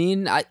 Yeah, I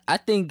mean, I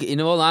think, in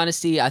all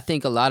honesty, I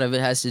think a lot of it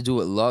has to do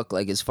with luck.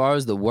 Like, as far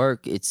as the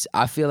work,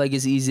 I feel like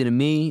it's easy to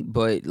me,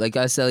 but like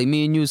I said, like,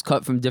 me and you is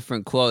cut from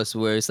different cloths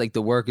where it's like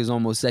the work is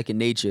almost second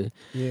nature.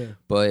 Yeah.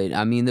 But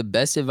I mean, the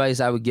best advice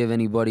I would give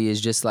anybody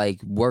is just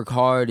like work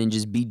hard and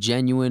just be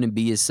genuine and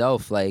be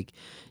yourself. Like,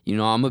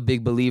 I'm a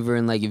big believer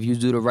in, like, if you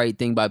do the right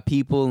thing by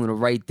people and the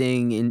right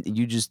thing and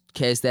you just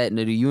cast that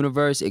into the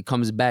universe, it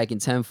comes back in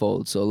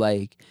tenfold. So,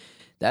 like,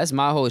 that's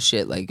my whole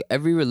shit. Like,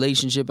 every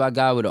relationship I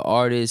got with an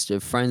artist or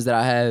friends that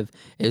I have,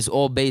 it's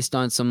all based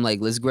on some, like,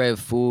 let's grab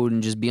food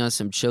and just be on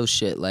some chill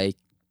shit. Like,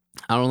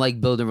 I don't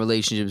like building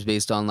relationships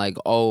based on, like,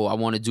 oh, I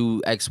want to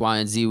do X, Y,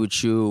 and Z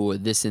with you or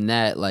this and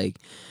that. Like,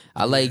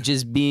 I like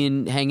just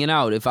hanging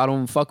out. If I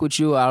don't fuck with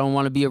you, I don't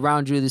want to be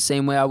around you the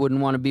same way I wouldn't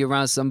want to be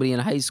around somebody in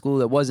high school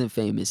that wasn't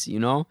famous,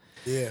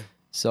 Yeah.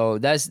 So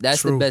that's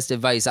the best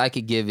advice I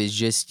could give is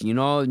just,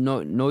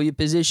 know your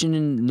position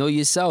and know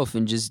yourself.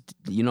 And just,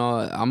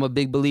 I'm a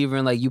big believer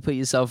in, like, you put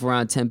yourself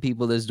around 10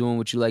 people that's doing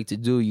what you like to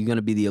do, you're going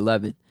to be the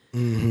 11th.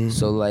 Mm-hmm.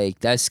 So, like,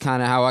 that's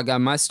kind of how I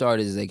got my start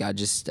is, like,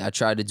 I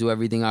tried to do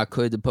everything I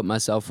could to put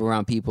myself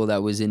around people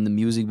that was in the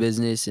music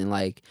business, and,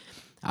 like,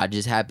 I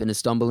just happened to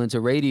stumble into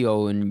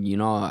radio, and,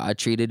 I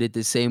treated it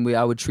the same way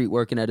I would treat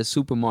working at a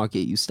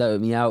supermarket. You start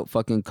me out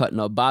fucking cutting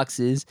up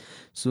boxes.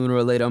 Sooner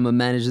or later, I'm going to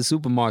manage the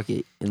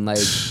supermarket. And, like,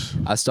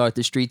 I start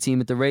the street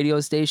team at the radio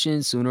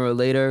station. Sooner or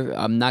later,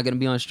 I'm not going to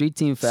be on street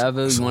team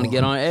forever. You want to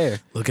get on air.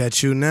 Look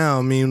at you now.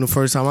 I mean, the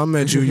first time I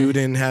met you, you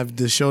didn't have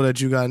the show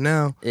that you got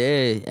now.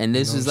 Yeah, and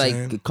this was like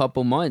a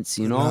couple months,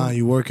 Nah,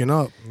 you working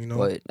up,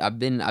 But I've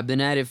been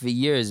at it for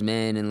years,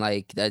 man, and,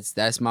 like,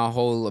 that's my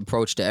whole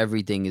approach to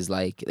everything is,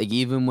 like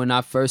even when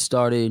I first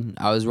started,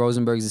 I was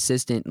Rosenberg's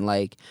assistant, and,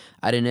 like,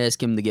 I didn't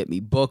ask him to get me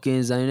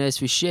bookings. I didn't ask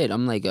for shit.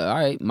 I'm like, all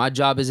right, my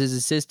job as his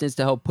assistant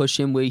to help push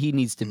him where he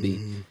needs to be.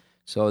 Mm-hmm.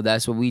 So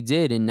that's what we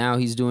did, and now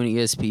he's doing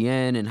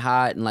ESPN and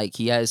Hot, and, like,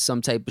 he has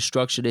some type of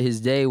structure to his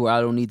day where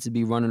I don't need to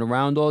be running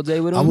around all day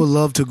with him. I would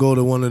love to go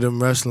to one of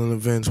them wrestling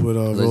events with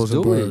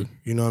Rosenberg.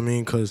 You know what I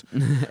mean? Because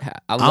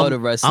I love the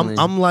wrestling.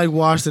 I'm like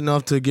washed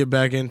enough to get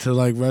back into,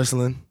 like,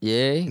 wrestling.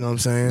 Yeah, you know what I'm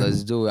saying?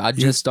 Let's do it. I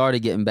just started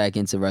getting back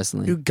into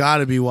wrestling. You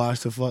gotta be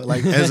washed the fuck,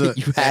 like, as a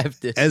you have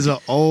to as an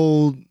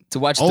old to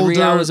watch 3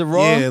 hours of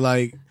Raw. Yeah,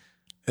 like,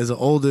 as an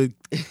older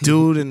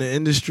dude in the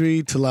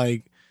industry to,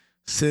 like,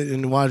 sit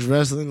and watch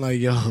wrestling, like,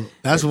 yo,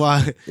 that's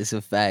why. It's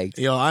a fact.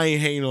 Yo, I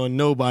ain't hating on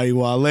nobody.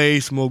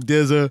 Wale, Smoke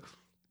Dizza,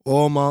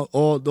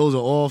 all those are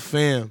all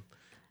fam.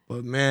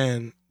 But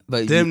man,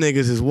 them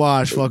niggas is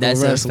washed fucking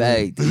that's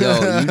wrestling. That's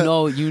a fact.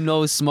 Yo, you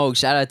know Smoke.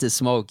 Shout out to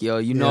Smoke, yo.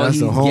 He's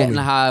getting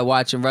high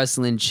watching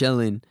wrestling,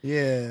 chilling.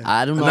 Yeah.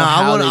 I don't know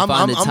how they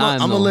find the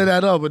time. I'm gonna lay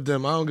that up with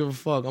them. I don't give a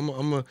fuck. I'm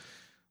gonna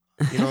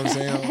you know what I'm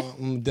saying? I'm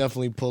gonna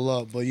definitely pull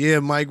up. But yeah,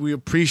 Mike, we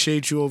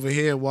appreciate you over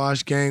here.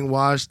 Wash Gang,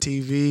 Wash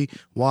TV,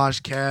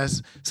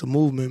 WASHEDCAST. It's a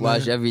movement, man.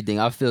 Wash everything.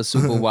 I feel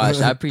super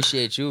washed. I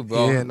appreciate you,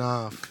 bro. Yeah,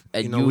 nah.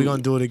 We're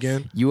gonna do it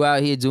again. You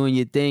out here doing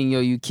your thing, yo.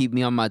 You keep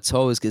me on my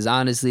toes, because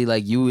honestly,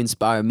 like, you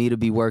inspire me to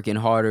be working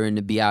harder and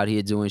to be out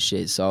here doing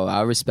shit. So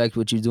I respect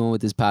what you're doing with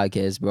this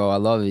podcast, bro. I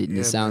love it. Yeah,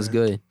 it sounds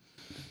good.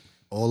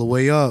 All the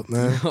way up,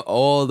 man.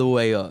 All the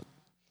way up.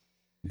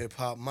 Hip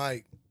Hop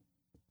Mike.